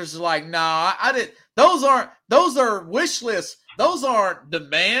 Rodgers is like, no, I didn't. Those are wish lists. Those aren't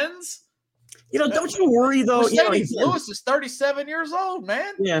demands. Don't you worry though. Lewis is 37 years old,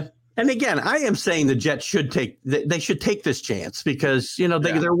 man. Yeah. And again, I am saying the Jets should take this chance because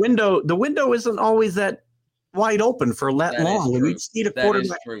their window, the window isn't always that wide open for that long. And you need a quarterback.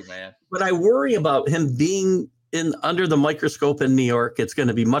 That is true, man. But I worry about him being under the microscope in New York. It's going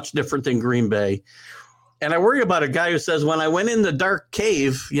to be much different than Green Bay. And I worry about a guy who says, when I went in the dark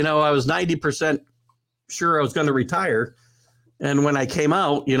cave, I was 90% sure I was going to retire. And when I came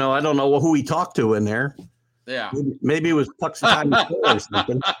out, I don't know who he talked to in there. Yeah. Maybe it was Puxatawny or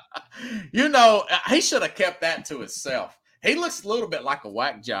something. He should have kept that to himself. He looks a little bit like a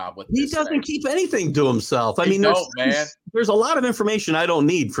whack job with He doesn't keep anything to himself. I mean, there's a lot of information I don't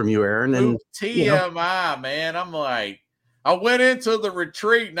need from you, Aaron. And TMI, man. I'm like, I went into the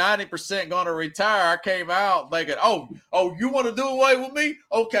retreat 90% going to retire. I came out thinking, oh, you want to do away with me?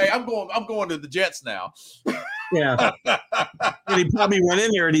 Okay, I'm going to the Jets now. Yeah. And he probably went in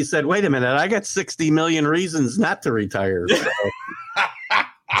there and he said, wait a minute, I got 60 million reasons not to retire. So.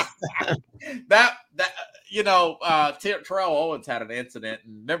 Terrell Owens had an incident.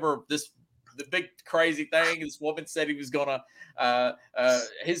 And remember the big crazy thing? This woman said he was gonna not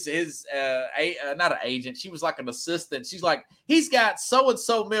an agent. She was like an assistant. She's like, he's got so and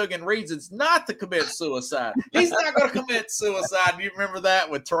so million reasons not to commit suicide. He's not going to commit suicide. Do you remember that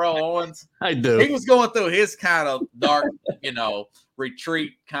with Terrell Owens? I do. He was going through his kind of dark,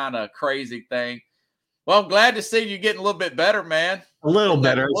 retreat kind of crazy thing. Well, I'm glad to see you getting a little bit better, man. A little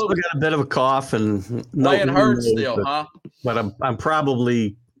better. I still got a bit of a cough and it hurts still, huh? But I'm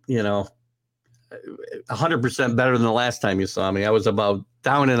probably 100% better than the last time you saw me. I was about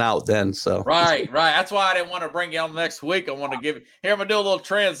down and out then. So right. That's why I didn't want to bring you on next week. I want to give it here. I'm gonna do a little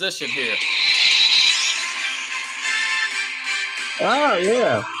transition here. Oh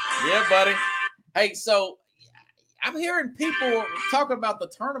yeah, buddy. Hey, so I'm hearing people talking about the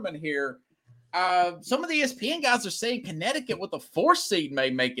tournament here. Some of the ESPN guys are saying Connecticut with a 4 seed may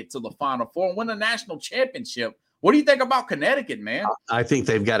make it to the Final Four and win a national championship. What do you think about Connecticut, man? I think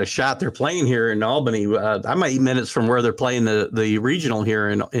they've got a shot. They're playing here in Albany. I'm 8 minutes from where they're playing the regional here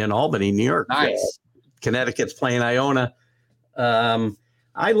in Albany, New York. Nice. Connecticut's playing Iona.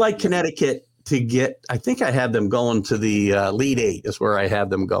 I like Connecticut to get. I think I had them going to the Elite Eight. Is where I have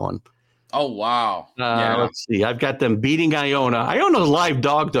them going. Oh wow! Let's see. I've got them beating Iona. Iona's a live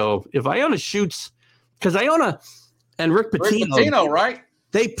dog though. If Iona shoots, because Iona and Rick Pitino, right?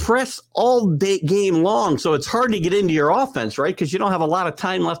 They press all day game long, so it's hard to get into your offense, right? Because you don't have a lot of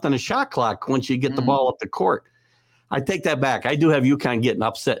time left on the shot clock once you get the ball up the court. I take that back. I do have UConn getting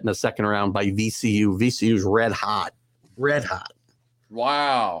upset in the second round by VCU. VCU's red hot.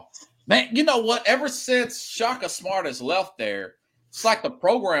 Wow. Man, you know what? Ever since Shaka Smart has left there, it's like the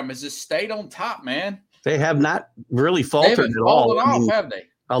program has just stayed on top, man. They have not really faltered at all. Have they?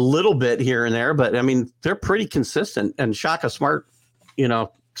 A little bit here and there, but I mean, they're pretty consistent. And Shaka Smart,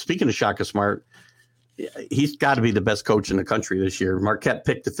 speaking of Shaka Smart, he's got to be the best coach in the country this year. Marquette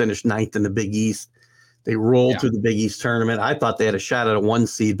picked to finish 9th in the Big East. They rolled through the Big East tournament. I thought they had a shot at a 1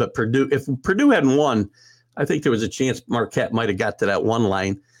 seed, but if Purdue hadn't won, I think there was a chance Marquette might have got to that 1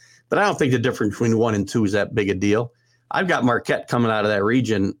 line. But I don't think the difference between 1 and 2 is that big a deal. I've got Marquette coming out of that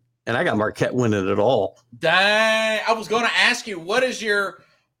region, and I got Marquette winning it all. Dang. I was going to ask you, what is your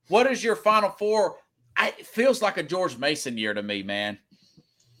What is your Final Four? It feels like a George Mason year to me, man.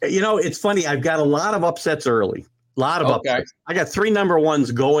 It's funny. I've got a lot of upsets early. A lot of upsets. I got 3 number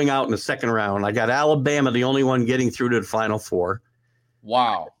ones going out in the second round. I got Alabama, the only one getting through to the Final Four.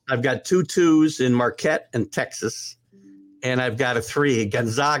 Wow. I've got 2 twos in Marquette and Texas. And I've got a 3.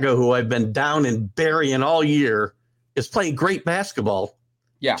 Gonzaga, who I've been down and burying all year, is playing great basketball.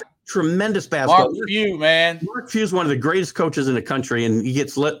 Yeah. Tremendous basketball. Mark Few, man. Mark Few is one of the greatest coaches in the country, and he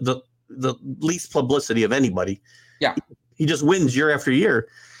gets the least publicity of anybody. Yeah. He just wins year after year.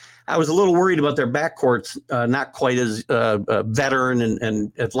 I was a little worried about their backcourts, not quite as veteran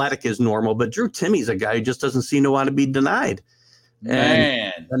and athletic as normal, but Drew Timmy's a guy who just doesn't seem to want to be denied.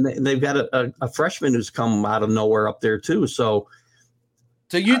 And they've got a freshman who's come out of nowhere up there too. So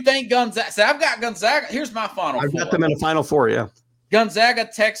you think Gonzaga? So I've got Gonzaga. Here's my Final Four. I've got them in the Final Four, yeah. Gonzaga,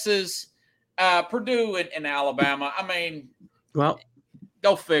 Texas, Purdue, and Alabama. I mean, well,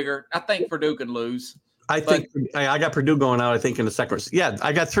 go figure. I think Purdue could lose. I got Purdue going out, I think, in the second. Yeah,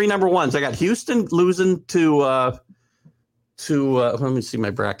 I got 3 number ones. I got Houston losing to let me see my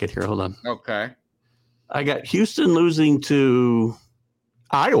bracket here. Hold on. Okay. I got Houston losing to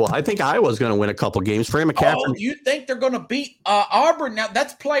Iowa. I think Iowa's going to win a couple games. Fran McCaffrey. Oh, you think they're going to beat Auburn? Now,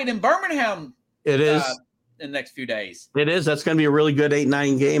 that's played in Birmingham. It is. In the next few days. It is. That's going to be a really good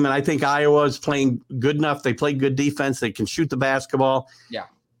 8-9 game. And I think Iowa is playing good enough. They play good defense. They can shoot the basketball. Yeah.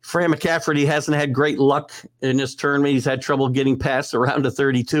 Fran McCaffrey hasn't had great luck in this tournament. He's had trouble getting past the round of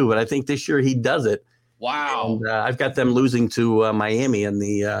 32, but I think this year he does it. Wow. And, I've got them losing to Miami in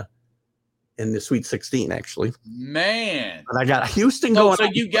the Sweet 16, actually. Man. And I got Houston going. So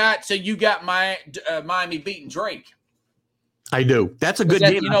you got Miami beating Drake. I do. That's a good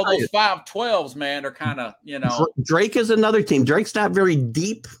game. Those 5-12s, man, are kind of, Drake is another team. Drake's not very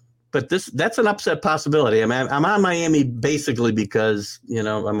deep, but that's an upset possibility. I mean, I'm on Miami basically because,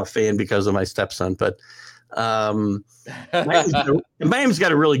 I'm a fan because of my stepson, but Miami's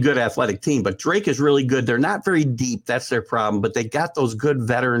got a really good athletic team, but Drake is really good. They're not very deep. That's their problem, but they got those good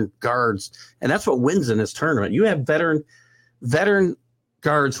veteran guards, and that's what wins in this tournament. You have veteran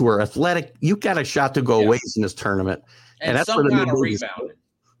guards who are athletic. You got a shot to go ways in this tournament. And that's some kind of rebounding.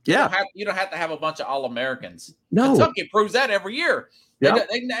 Yeah. You don't have to have a bunch of All-Americans. No. Kentucky proves that every year. Yep.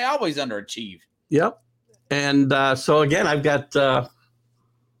 They always underachieve. Yep. And so, again, I've got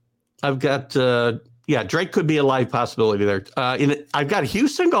Drake could be a live possibility there. I've got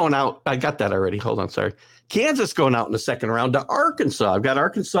Houston going out. I got that already. Hold on. Sorry. Kansas going out in the second round to Arkansas. I've got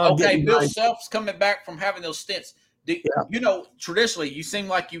Arkansas. Okay, Bill Self's coming back from having those stints. Traditionally, you seem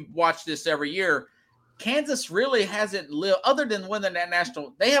like you watch this every year. Kansas really hasn't lived, other than winning that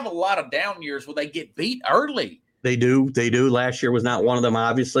national. They have a lot of down years where they get beat early. They do. Last year was not one of them,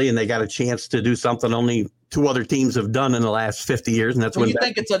 obviously, and they got a chance to do something only 2 other teams have done in the last 50 years, and that's when you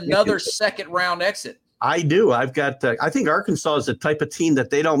think it's another second round exit. I do. I've got. I think Arkansas is the type of team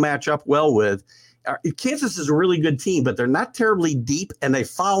that they don't match up well with. Kansas is a really good team, but they're not terribly deep, and they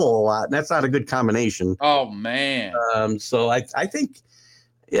foul a lot, and that's not a good combination. Oh man. So I think.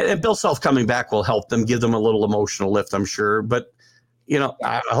 Yeah, and Bill Self coming back will help them, give them a little emotional lift, I'm sure. But,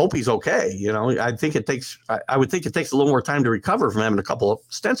 I hope he's okay. I think I would think it takes a little more time to recover from having a couple of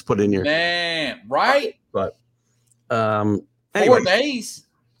stents put in here. Man, right? But, 4 days.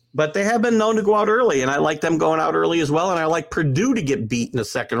 But they have been known to go out early, and I like them going out early as well. And I like Purdue to get beat in the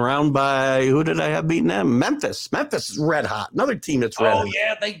second round by, who did I have beating them? Memphis. Memphis is red hot. Another team that's red hot. Oh,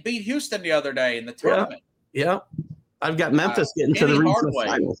 yeah, they beat Houston the other day in the tournament. Yeah. I've got Memphis getting to the regional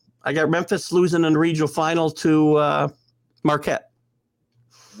final. I got Memphis losing in the regional final to Marquette.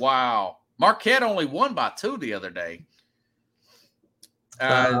 Wow. Marquette only won by 2 the other day.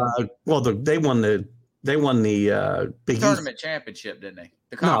 They won the Big tournament East championship, didn't they?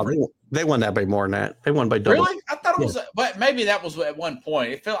 No, they won that by more than that. They won by double. Really? I thought it was, but maybe that was at one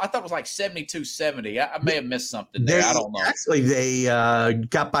point. I thought it was like 72-70. I may have missed something there. I don't know. Actually, they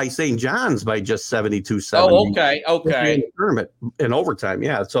got by St. John's by just 72-70. Oh, okay. In the tournament in overtime,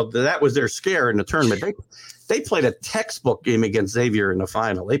 yeah. So that was their scare in the tournament. They played a textbook game against Xavier in the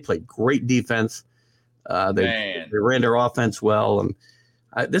final. They played great defense. They ran their offense well, and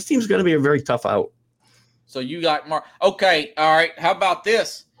this team's going to be a very tough out. So you got Mark. Okay, all right. How about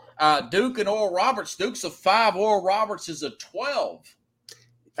this? Duke and Oral Roberts. Duke's a 5. Oral Roberts is a 12.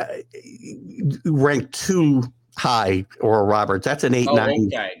 Ranked too high, Oral Roberts. That's an 8-9.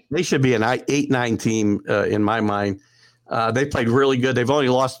 Okay. They should be an 8-9 team in my mind. They played really good. They've only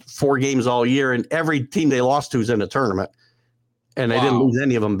lost 4 games all year, and every team they lost to is in the tournament. And they didn't lose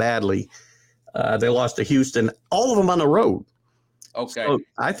any of them badly. They lost to Houston, all of them on the road. Okay. So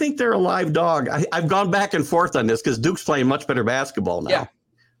I think they're a live dog. I've gone back and forth on this because Duke's playing much better basketball now.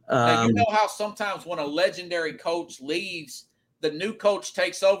 Now, you know how sometimes when a legendary coach leaves, the new coach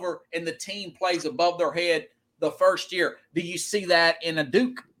takes over and the team plays above their head the first year. Do you see that in a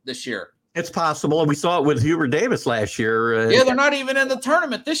Duke this year? It's possible. We saw it with Hubert Davis last year. Yeah, they're not even in the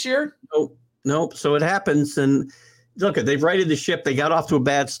tournament this year. Nope. So it happens. And look, they've righted the ship. They got off to a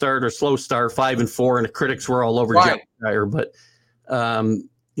bad start or slow start, 5-4, and the critics were all over Jeff Dyer. But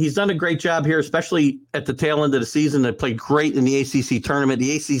he's done a great job here, especially at the tail end of the season. They played great in the ACC tournament.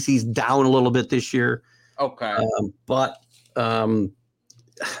 The ACC's down a little bit this year. Okay. But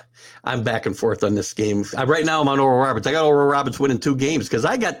I'm back and forth on this game. Right now I'm on Oral Roberts. I got Oral Roberts winning 2 games because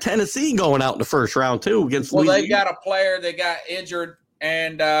I got Tennessee going out in the first round too against Louisiana. They got a player that got injured,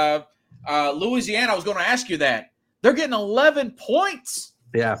 and Louisiana, I was going to ask you that. They're getting 11 points.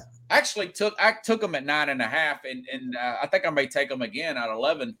 Yeah. Actually, I took them at 9.5, and I think I may take them again at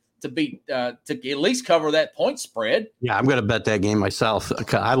 11 to beat to at least cover that point spread. Yeah, I'm going to bet that game myself.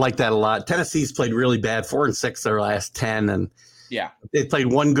 I like that a lot. Tennessee's played really bad, 4-6 their last 10, and they played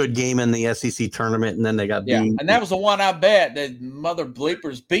one good game in the SEC tournament, and then they got beat. And that was the one I bet. The mother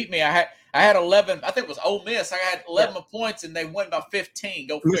bleepers beat me. I had 11. I think it was Ole Miss. I had 11 points, and they won by 15.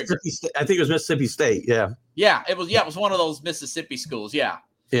 Go figure. I think it was Mississippi State. Yeah. Yeah, it was. Yeah, it was one of those Mississippi schools. Yeah.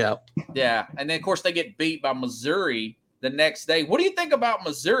 Yeah. Yeah, and then of course they get beat by Missouri the next day. What do you think about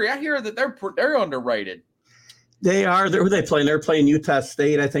Missouri? I hear that they're underrated. They are. Who are they playing? They're playing Utah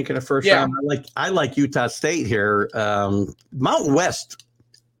State, I think, in the first round. I like Utah State here. Mountain West,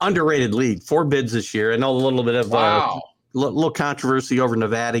 underrated league. 4 bids this year. I know a little bit of little controversy over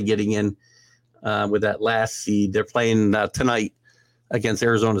Nevada getting in with that last seed. They're playing tonight against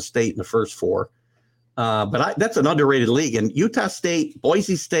Arizona State in the first 4. But that's an underrated league. And Utah State,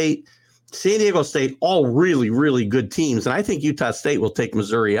 Boise State, San Diego State, all really, really good teams. And I think Utah State will take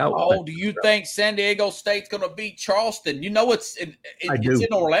Missouri out. Oh, do you think San Diego State's going to beat Charleston? You know, it's in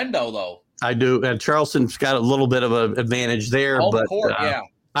Orlando, though. I do. And Charleston's got a little bit of an advantage there. Home but court,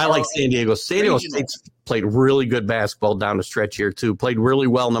 I like San Diego. San Diego State's played really good basketball down the stretch here, too. Played really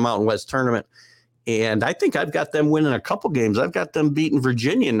well in the Mountain West tournament. And I think I've got them winning a couple games. I've got them beating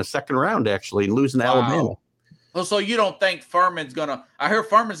Virginia in the second round, actually, and losing to Alabama. Well, so you don't think Furman's going to – I hear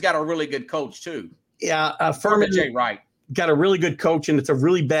Furman's got a really good coach, too. Yeah, Furman got a really good coach, and it's a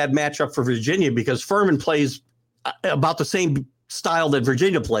really bad matchup for Virginia because Furman plays about the same style that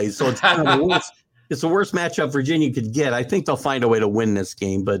Virginia plays. So it's kind of the worst. It's the worst matchup Virginia could get. I think they'll find a way to win this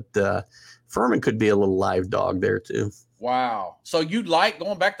game, but Furman could be a little live dog there, too. Wow. So you'd like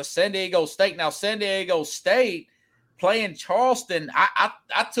going back to San Diego State. Now, San Diego State playing Charleston. I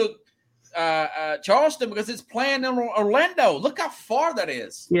took Charleston because it's playing in Orlando. Look how far that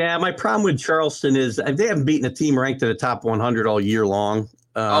is. Yeah, my problem with Charleston is they haven't beaten a team ranked in the top 100 all year long.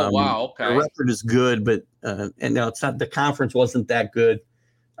 Oh, wow. Okay. The record is good, but and no, it's not. The conference wasn't that good.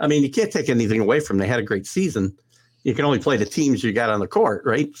 I mean, you can't take anything away from them. They had a great season. You can only play the teams you got on the court,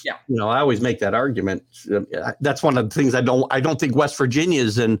 right? Yeah. You know, I always make that argument. That's one of the things I don't think West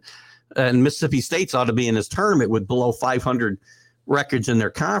Virginia's and Mississippi State's ought to be in this tournament with below 500 records in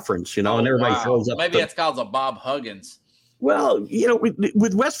their conference, you know, and everybody throws up. Maybe it's called a Bob Huggins. Well, you know,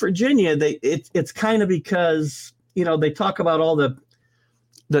 with West Virginia, it's kind of because, you know, they talk about all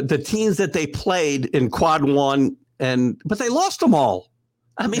the teams that they played in Quad 1, but they lost them all.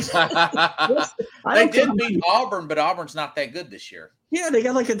 I mean, they did beat Auburn, but Auburn's not that good this year. Yeah, they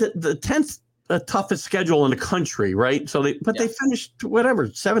got like the 10th toughest schedule in the country, right? So they finished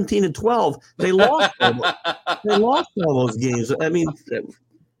 17-12. They lost. They lost all those games. I mean, at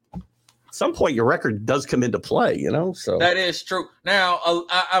some point your record does come into play, you know. So that is true. Now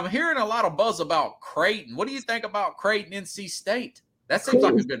I'm hearing a lot of buzz about Creighton. What do you think about Creighton NC State? That seems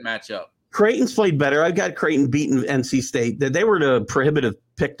like a good matchup. Creighton's played better. I've got Creighton beating NC State. They were the prohibitive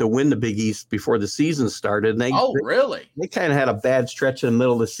pick to win the Big East before the season started. Really? They kind of had a bad stretch in the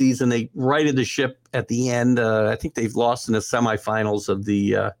middle of the season. They righted the ship at the end. I think they've lost in the semifinals of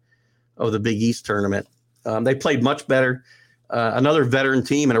the Big East tournament. They played much better. Another veteran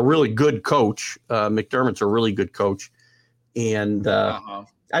team and a really good coach. McDermott's a really good coach. And I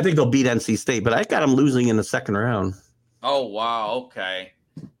think they'll beat NC State, but I got them losing in the second round. Oh, wow. Okay.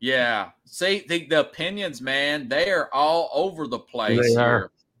 Yeah. See, the opinions, man, they are all over the place here.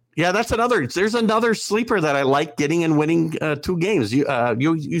 Yeah, there's another sleeper that I like getting and winning 2 games.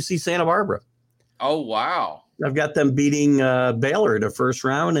 UC Santa Barbara. Oh, wow. I've got them beating Baylor in the first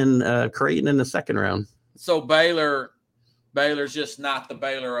round and Creighton in the second round. So Baylor's just not the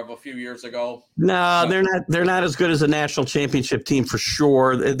Baylor of a few years ago. No, they're not as good as a national championship team for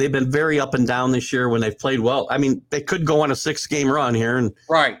sure. They've been very up and down this year when they've played well. I mean, they could go on a 6-game run here and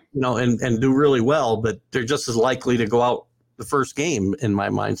do really well, but they're just as likely to go out the first game in my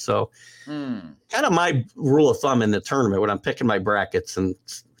mind. So kind of my rule of thumb in the tournament when I'm picking my brackets. And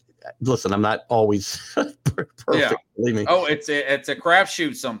listen, I'm not always perfect. Yeah. Believe me. Oh, it's a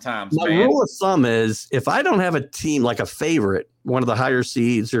crapshoot sometimes. My rule of thumb is if I don't have a team like a favorite, one of the higher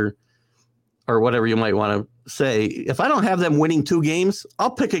seeds or whatever you might want to say, if I don't have them winning 2 games,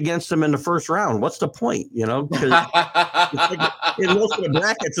 I'll pick against them in the first round. What's the point? You know, because in most of the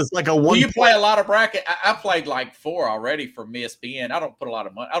brackets, it's like a one. You play a lot of bracket. I played like 4 already from ESPN. I don't put a lot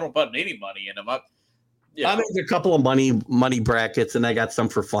of money. I don't put any money in them. I made a couple of money brackets, and I got some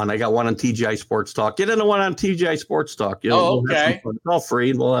for fun. I got one on TGI Sports Talk. Get into one on TGI Sports Talk. Okay. It's all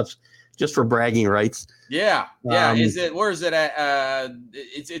free. Well, that's just for bragging rights. Yeah. Is it? Where is it at?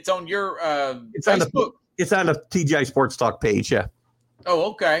 It's on your it's Facebook. It's on the TGI Sports Talk page. Yeah.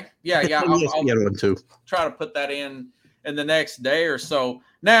 Oh, okay. Yeah. I'll one too. Try to put that in the next day or so.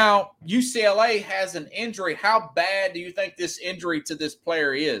 Now, UCLA has an injury. How bad do you think this injury to this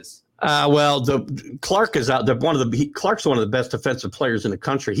player is? Well, Clark is out. Clark's one of the best defensive players in the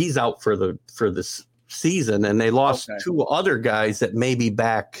country. He's out for this season, and they lost 2 other guys that may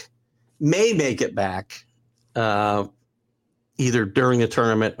make it back, either during the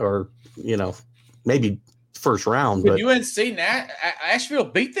tournament or maybe first round. But UNC Asheville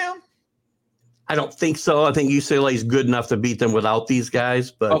beat them? I don't think so. I think UCLA is good enough to beat them without these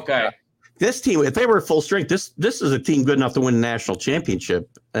guys. But this team, if they were full strength, this is a team good enough to win a national championship.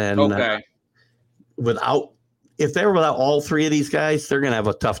 And if they were without all 3 of these guys, they're going to have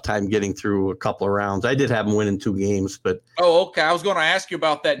a tough time getting through a couple of rounds. I did have them winning 2 games, but I was going to ask you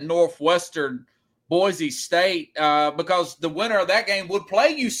about that Northwestern Boise State because the winner of that game would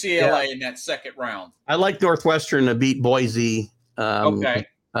play UCLA in that second round. I like Northwestern to beat Boise.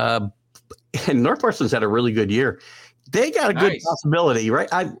 And Northwestern's had a really good year. They got a good possibility, right?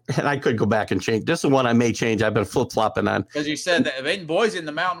 I could go back and change. This is one I may change. I've been flip-flopping on. Because you said that ain't Boise in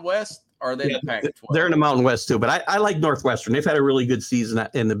the Mountain West, or are they in the Pac-12? They're in the Mountain West too, but I like Northwestern. They've had a really good season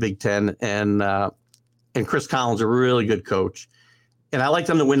in the Big Ten, and Chris Collins, a really good coach. And I like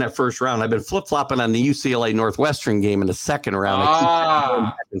them to win that first round. I've been flip-flopping on the UCLA Northwestern game in the second round. I keep going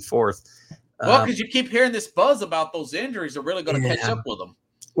back and forth. Well, because you keep hearing this buzz about those injuries are really going to catch up with them.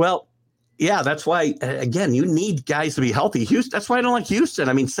 Well, yeah, that's why, again, you need guys to be healthy. Houston, that's why I don't like Houston.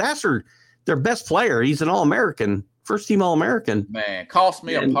 I mean, Sasser, their best player, he's an All-American, first-team All-American. Man, cost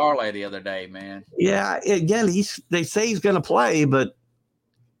me a parlay the other day, man. Yeah, again, they say he's going to play, but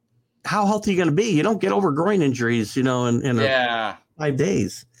how healthy are you going to be? You don't get over groin injuries, in 5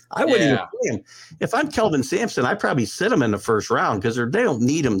 days. I wouldn't even play him. If I'm Kelvin Sampson, I'd probably sit him in the first round because they don't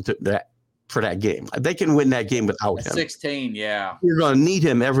need him for that game. They can win that game without him. 16, yeah. You're going to need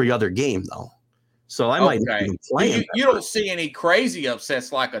him every other game, though. So I might not even play him. You don't see any crazy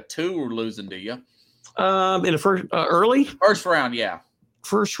upsets like a 2 losing, do you? In the first early? First round, yeah.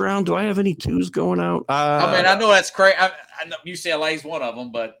 First round, do I have any 2s going out? I know that's crazy. I know UCLA is one of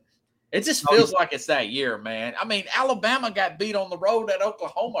them, but it just feels like it's that year, man. I mean, Alabama got beat on the road at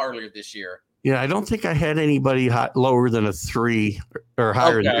Oklahoma earlier this year. Yeah, I don't think I had anybody lower than a 3 or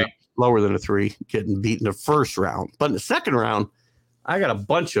higher than lower than a 3 getting beat in the first round. But in the second round, I got a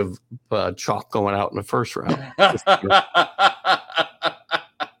bunch of chalk going out in the first round.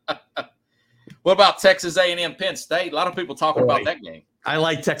 What about Texas A&M Penn State? A lot of people talking about that game. I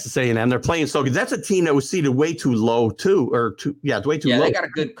like Texas A&M. They're playing so good. That's a team that was seeded way too low, too. Way too low. Yeah, they got a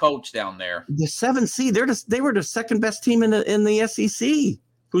good coach down there. The 7th seed. They were the second best team in the SEC,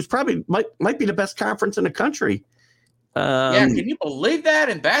 who's probably might be the best conference in the country. Can you believe that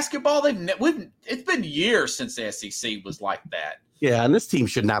in basketball? It's been years since the SEC was like that. Yeah, and this team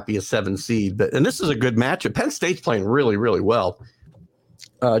should not be a 7 seed. And this is a good matchup. Penn State's playing really, really well.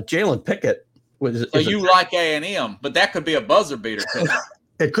 Jalen Pickett. You like A&M, but that could be a buzzer beater.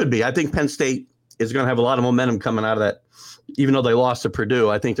 It could be. I think Penn State is going to have a lot of momentum coming out of that. Even though they lost to Purdue,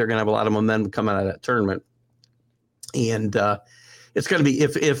 I think they're going to have a lot of momentum coming out of that tournament. And it's going to be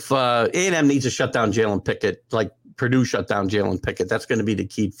if A&M needs to shut down Jalen Pickett, like Purdue shut down Jalen Pickett, that's going to be the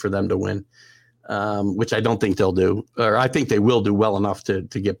key for them to win, which I don't think they'll do. Or I think they will do well enough to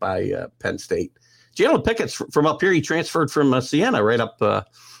get by Penn State. Jalen Pickett's from up here. He transferred from Siena right up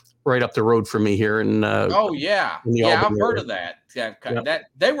the road from me here. And I've heard of that. That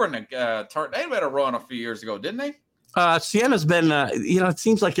they were in they had a run a few years ago, didn't they? Siena's been, it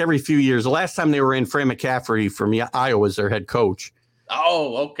seems like every few years. The last time they were in, Fran McCaffrey from Iowa was their head coach.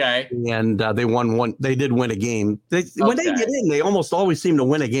 Oh, okay. And they won one. They did win a game. When they get in, they almost always seem to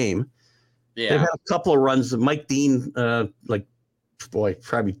win a game. Yeah, they've had a couple of runs. Mike Dean,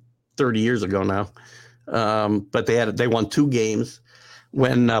 probably 30 years ago now. But they won 2 games.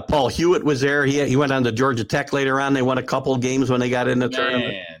 when Paul Hewitt was there. He went on to Georgia Tech later on. They won a couple of games when they got in the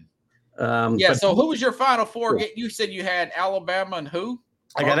tournament. So who was your Final Four? You said you had Alabama and who?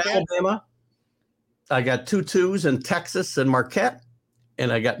 I got Alabama. I got 2-2s in Texas and Marquette.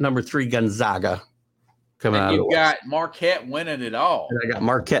 And I got number 3 Gonzaga coming out. You got Marquette winning it all. And I got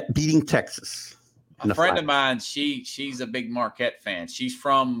Marquette beating Texas. A friend of mine, she's a big Marquette fan. She's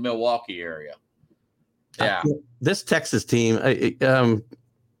from Milwaukee area. Yeah. This Texas team,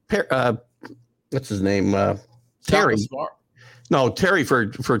 what's his name? Terry. No, Terry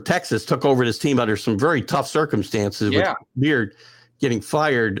for Texas took over this team under some very tough circumstances. Yeah. With Beard getting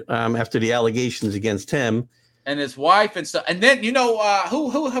fired after the allegations against him. And his wife and stuff. And then, who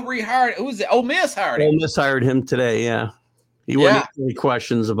rehired? Who was it? Ole Miss hired him. Ole Miss hired him today, yeah. He wouldn't ask any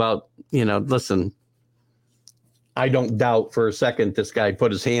questions about, listen, I don't doubt for a second this guy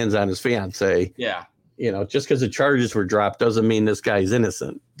put his hands on his fiance. Yeah. Just because the charges were dropped doesn't mean this guy's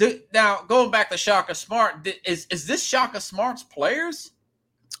innocent. Now, going back to Shaka Smart, is this Shaka Smart's players?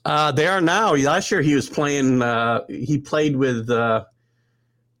 They are now. Last year he was playing. He played with.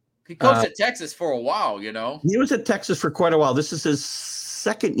 He coached at Texas for a while. He was at Texas for quite a while. This is his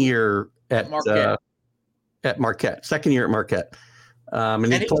second year at Marquette. Second year at Marquette. And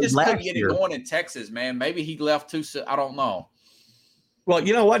he just couldn't get it going in Texas, man. Maybe he left too soon. I don't know. Well,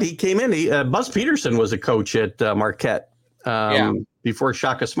 you know what? He came in. Buzz Peterson was a coach at Marquette before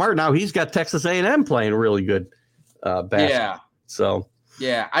Shaka Smart. Now he's got Texas A&M playing really good basketball. Yeah. So.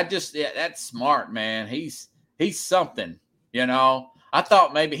 Yeah, that's Smart, man. He's something, I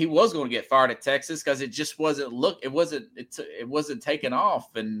thought maybe he was going to get fired at Texas because it just wasn't it wasn't taking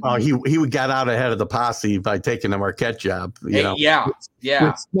off. And he got out ahead of the posse by taking the Marquette job. Yeah.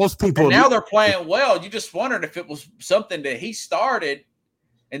 Most people. And now they're playing well. You just wondered if it was something that he started,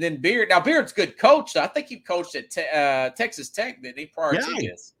 and then Beard. Now Beard's a good coach. I think he coached at Texas Tech. Didn't he prior to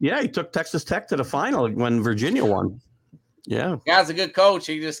this? Yeah, he took Texas Tech to the final when Virginia won. Yeah, guy's a good coach.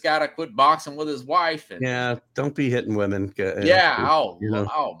 He just got to quit boxing with his wife. Don't be hitting women.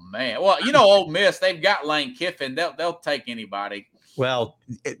 Oh man. Well, Ole Miss, they've got Lane Kiffin. They'll take anybody. Well,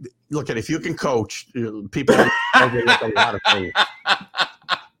 look at if you can coach, people overlook a lot of things.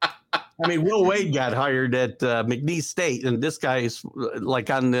 I mean, Will Wade got hired at McNeese State, and this guy is like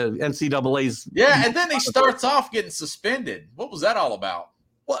on the NCAA's. Yeah, and then he starts off getting suspended. What was that all about?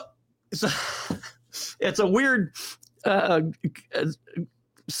 What? It's a weird.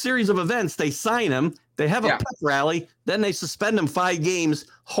 Series of events. They sign him, they have a pep rally, then they suspend him 5 games,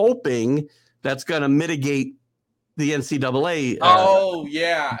 hoping that's going to mitigate the NCAA.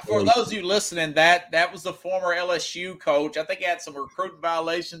 For those of you listening, that was the former LSU coach. I think he had some recruiting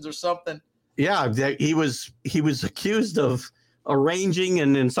violations or something. Yeah, he was accused of arranging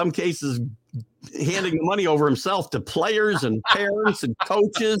and in some cases handing the money over himself to players and parents and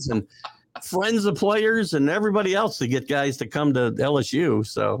coaches and friends of players and everybody else to get guys to come to LSU.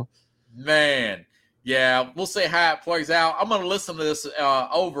 So, man, we'll see how it plays out. I'm going to listen to this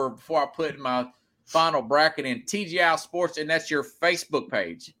over before I put my final bracket in TGI Sports, and that's your Facebook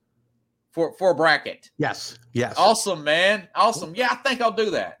page for bracket. Yes. Awesome, man. Awesome. Yeah, I think I'll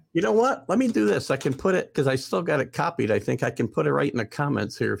do that. You know what? Let me do this. I can put it because I still got it copied. I think I can put it right in the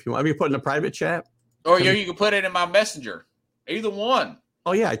comments here if you want. I mean, put it in a private chat. Or you can put it in my messenger. Either one.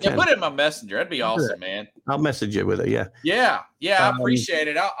 Oh, yeah, I can. Put it in my messenger. That'd be awesome, man. I'll message you with it, Yeah, I appreciate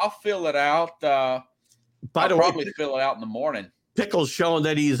it. I'll fill it out. I'll probably fill it out in the morning. Pickle's showing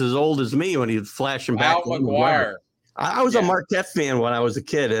that he's as old as me when he's flashing back. Al McGuire. I was a Marquette fan when I was a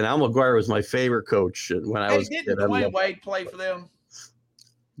kid, and Al McGuire was my favorite coach when I was a kid. Didn't Dwayne Wade play for them?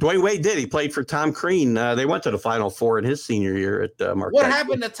 Dwayne Wade did. He played for Tom Crean. They went to the Final Four in his senior year at Marquette. What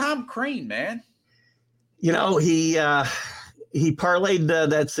happened to Tom Crean, man? He parlayed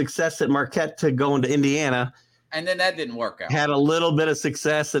that success at Marquette to go into Indiana. And then that didn't work out. Had a little bit of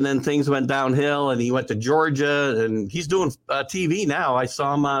success, and then things went downhill, and he went to Georgia, and he's doing TV now. I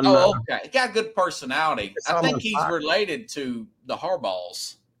saw him on. Oh, okay. He got good personality. I think he's related to the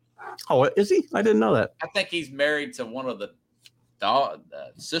Harbaughs. Oh, is he? I didn't know that. I think he's married to one of the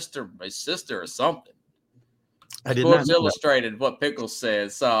sister or something. I did not know Sports Illustrated, what Pickles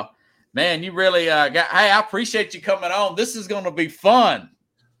says. Man, you really hey, I appreciate you coming on. This is going to be fun.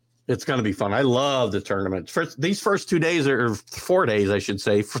 It's going to be fun. I love the tournament. These first 2 days, or 4 days, I should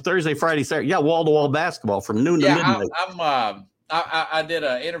say, for Thursday, Friday, Saturday. Yeah, wall-to-wall basketball from noon to midnight. I did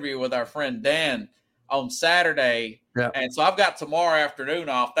an interview with our friend Dan on Saturday, and so I've got tomorrow afternoon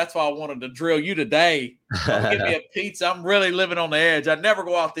off. That's why I wanted to drill you today. Give me a pizza. I'm really living on the edge. I never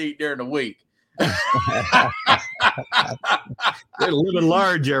go out to eat during the week. You're living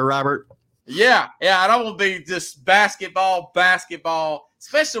large here, Robert. Yeah, I don't want to be just basketball,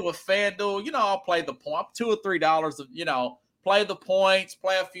 especially with FanDuel. I'll play the point, $2 or $3. Play the points,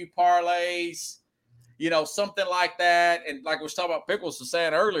 play a few parlays, something like that. And like we was talking about, Pickles was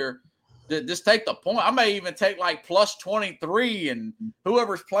saying earlier, just take the point. I may even take like plus 23, and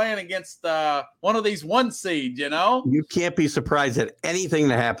whoever's playing against one of these 1 seeds. You can't be surprised at anything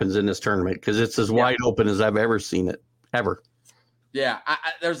that happens in this tournament because it's as wide open as I've ever seen it, ever. Yeah,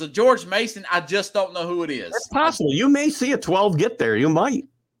 there's a George Mason. I just don't know who it is. It's possible. You may see a 12 get there. You might.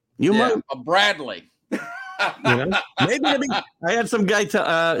 Might. A Bradley. Maybe I had some guy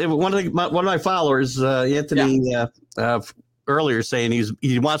one of my followers, Anthony, earlier saying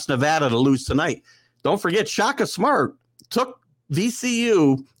he wants Nevada to lose tonight. Don't forget, Shaka Smart took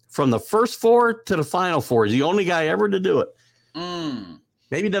VCU from the first 4 to the Final Four. He's the only guy ever to do it.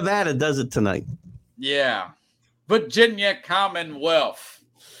 Maybe Nevada does it tonight. Yeah. Virginia Commonwealth.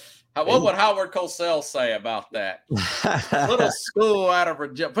 What would Howard Cosell say about that? Little school out of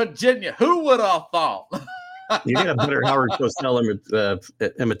Virginia. Who would have thought? You got a better Howard Cosell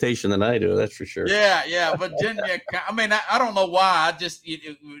imitation than I do. That's for sure. Yeah. Virginia. I mean, I don't know why. I just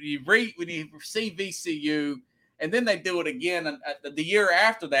you read when you see VCU, and then they do it again. And the year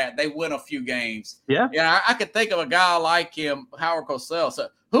after that, they win a few games. Yeah. I could think of a guy like him, Howard Cosell. So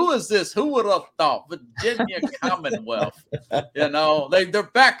who is this? Who would have thought? Virginia Commonwealth. They're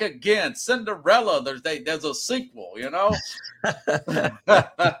back again. Cinderella. There's a sequel.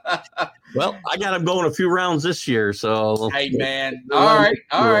 Well, I got them going a few rounds this year, so. Hey, man. All right.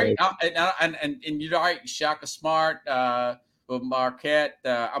 And you're right, Shaka Smart with Marquette.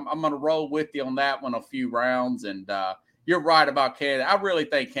 I'm going to roll with you on that one a few rounds, and you're right about Kansas. I really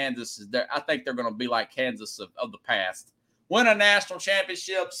think Kansas is there. I think they're going to be like Kansas of the past. Win a national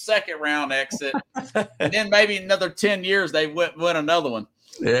championship, second round exit, and then maybe another 10 years they win another one.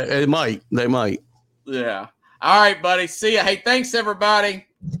 Yeah, they might. Yeah. All right, buddy. See ya. Hey, thanks, everybody.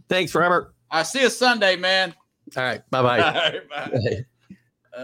 Thanks, Robert. I'll see you Sunday, man. All right. Bye-bye. All right, bye.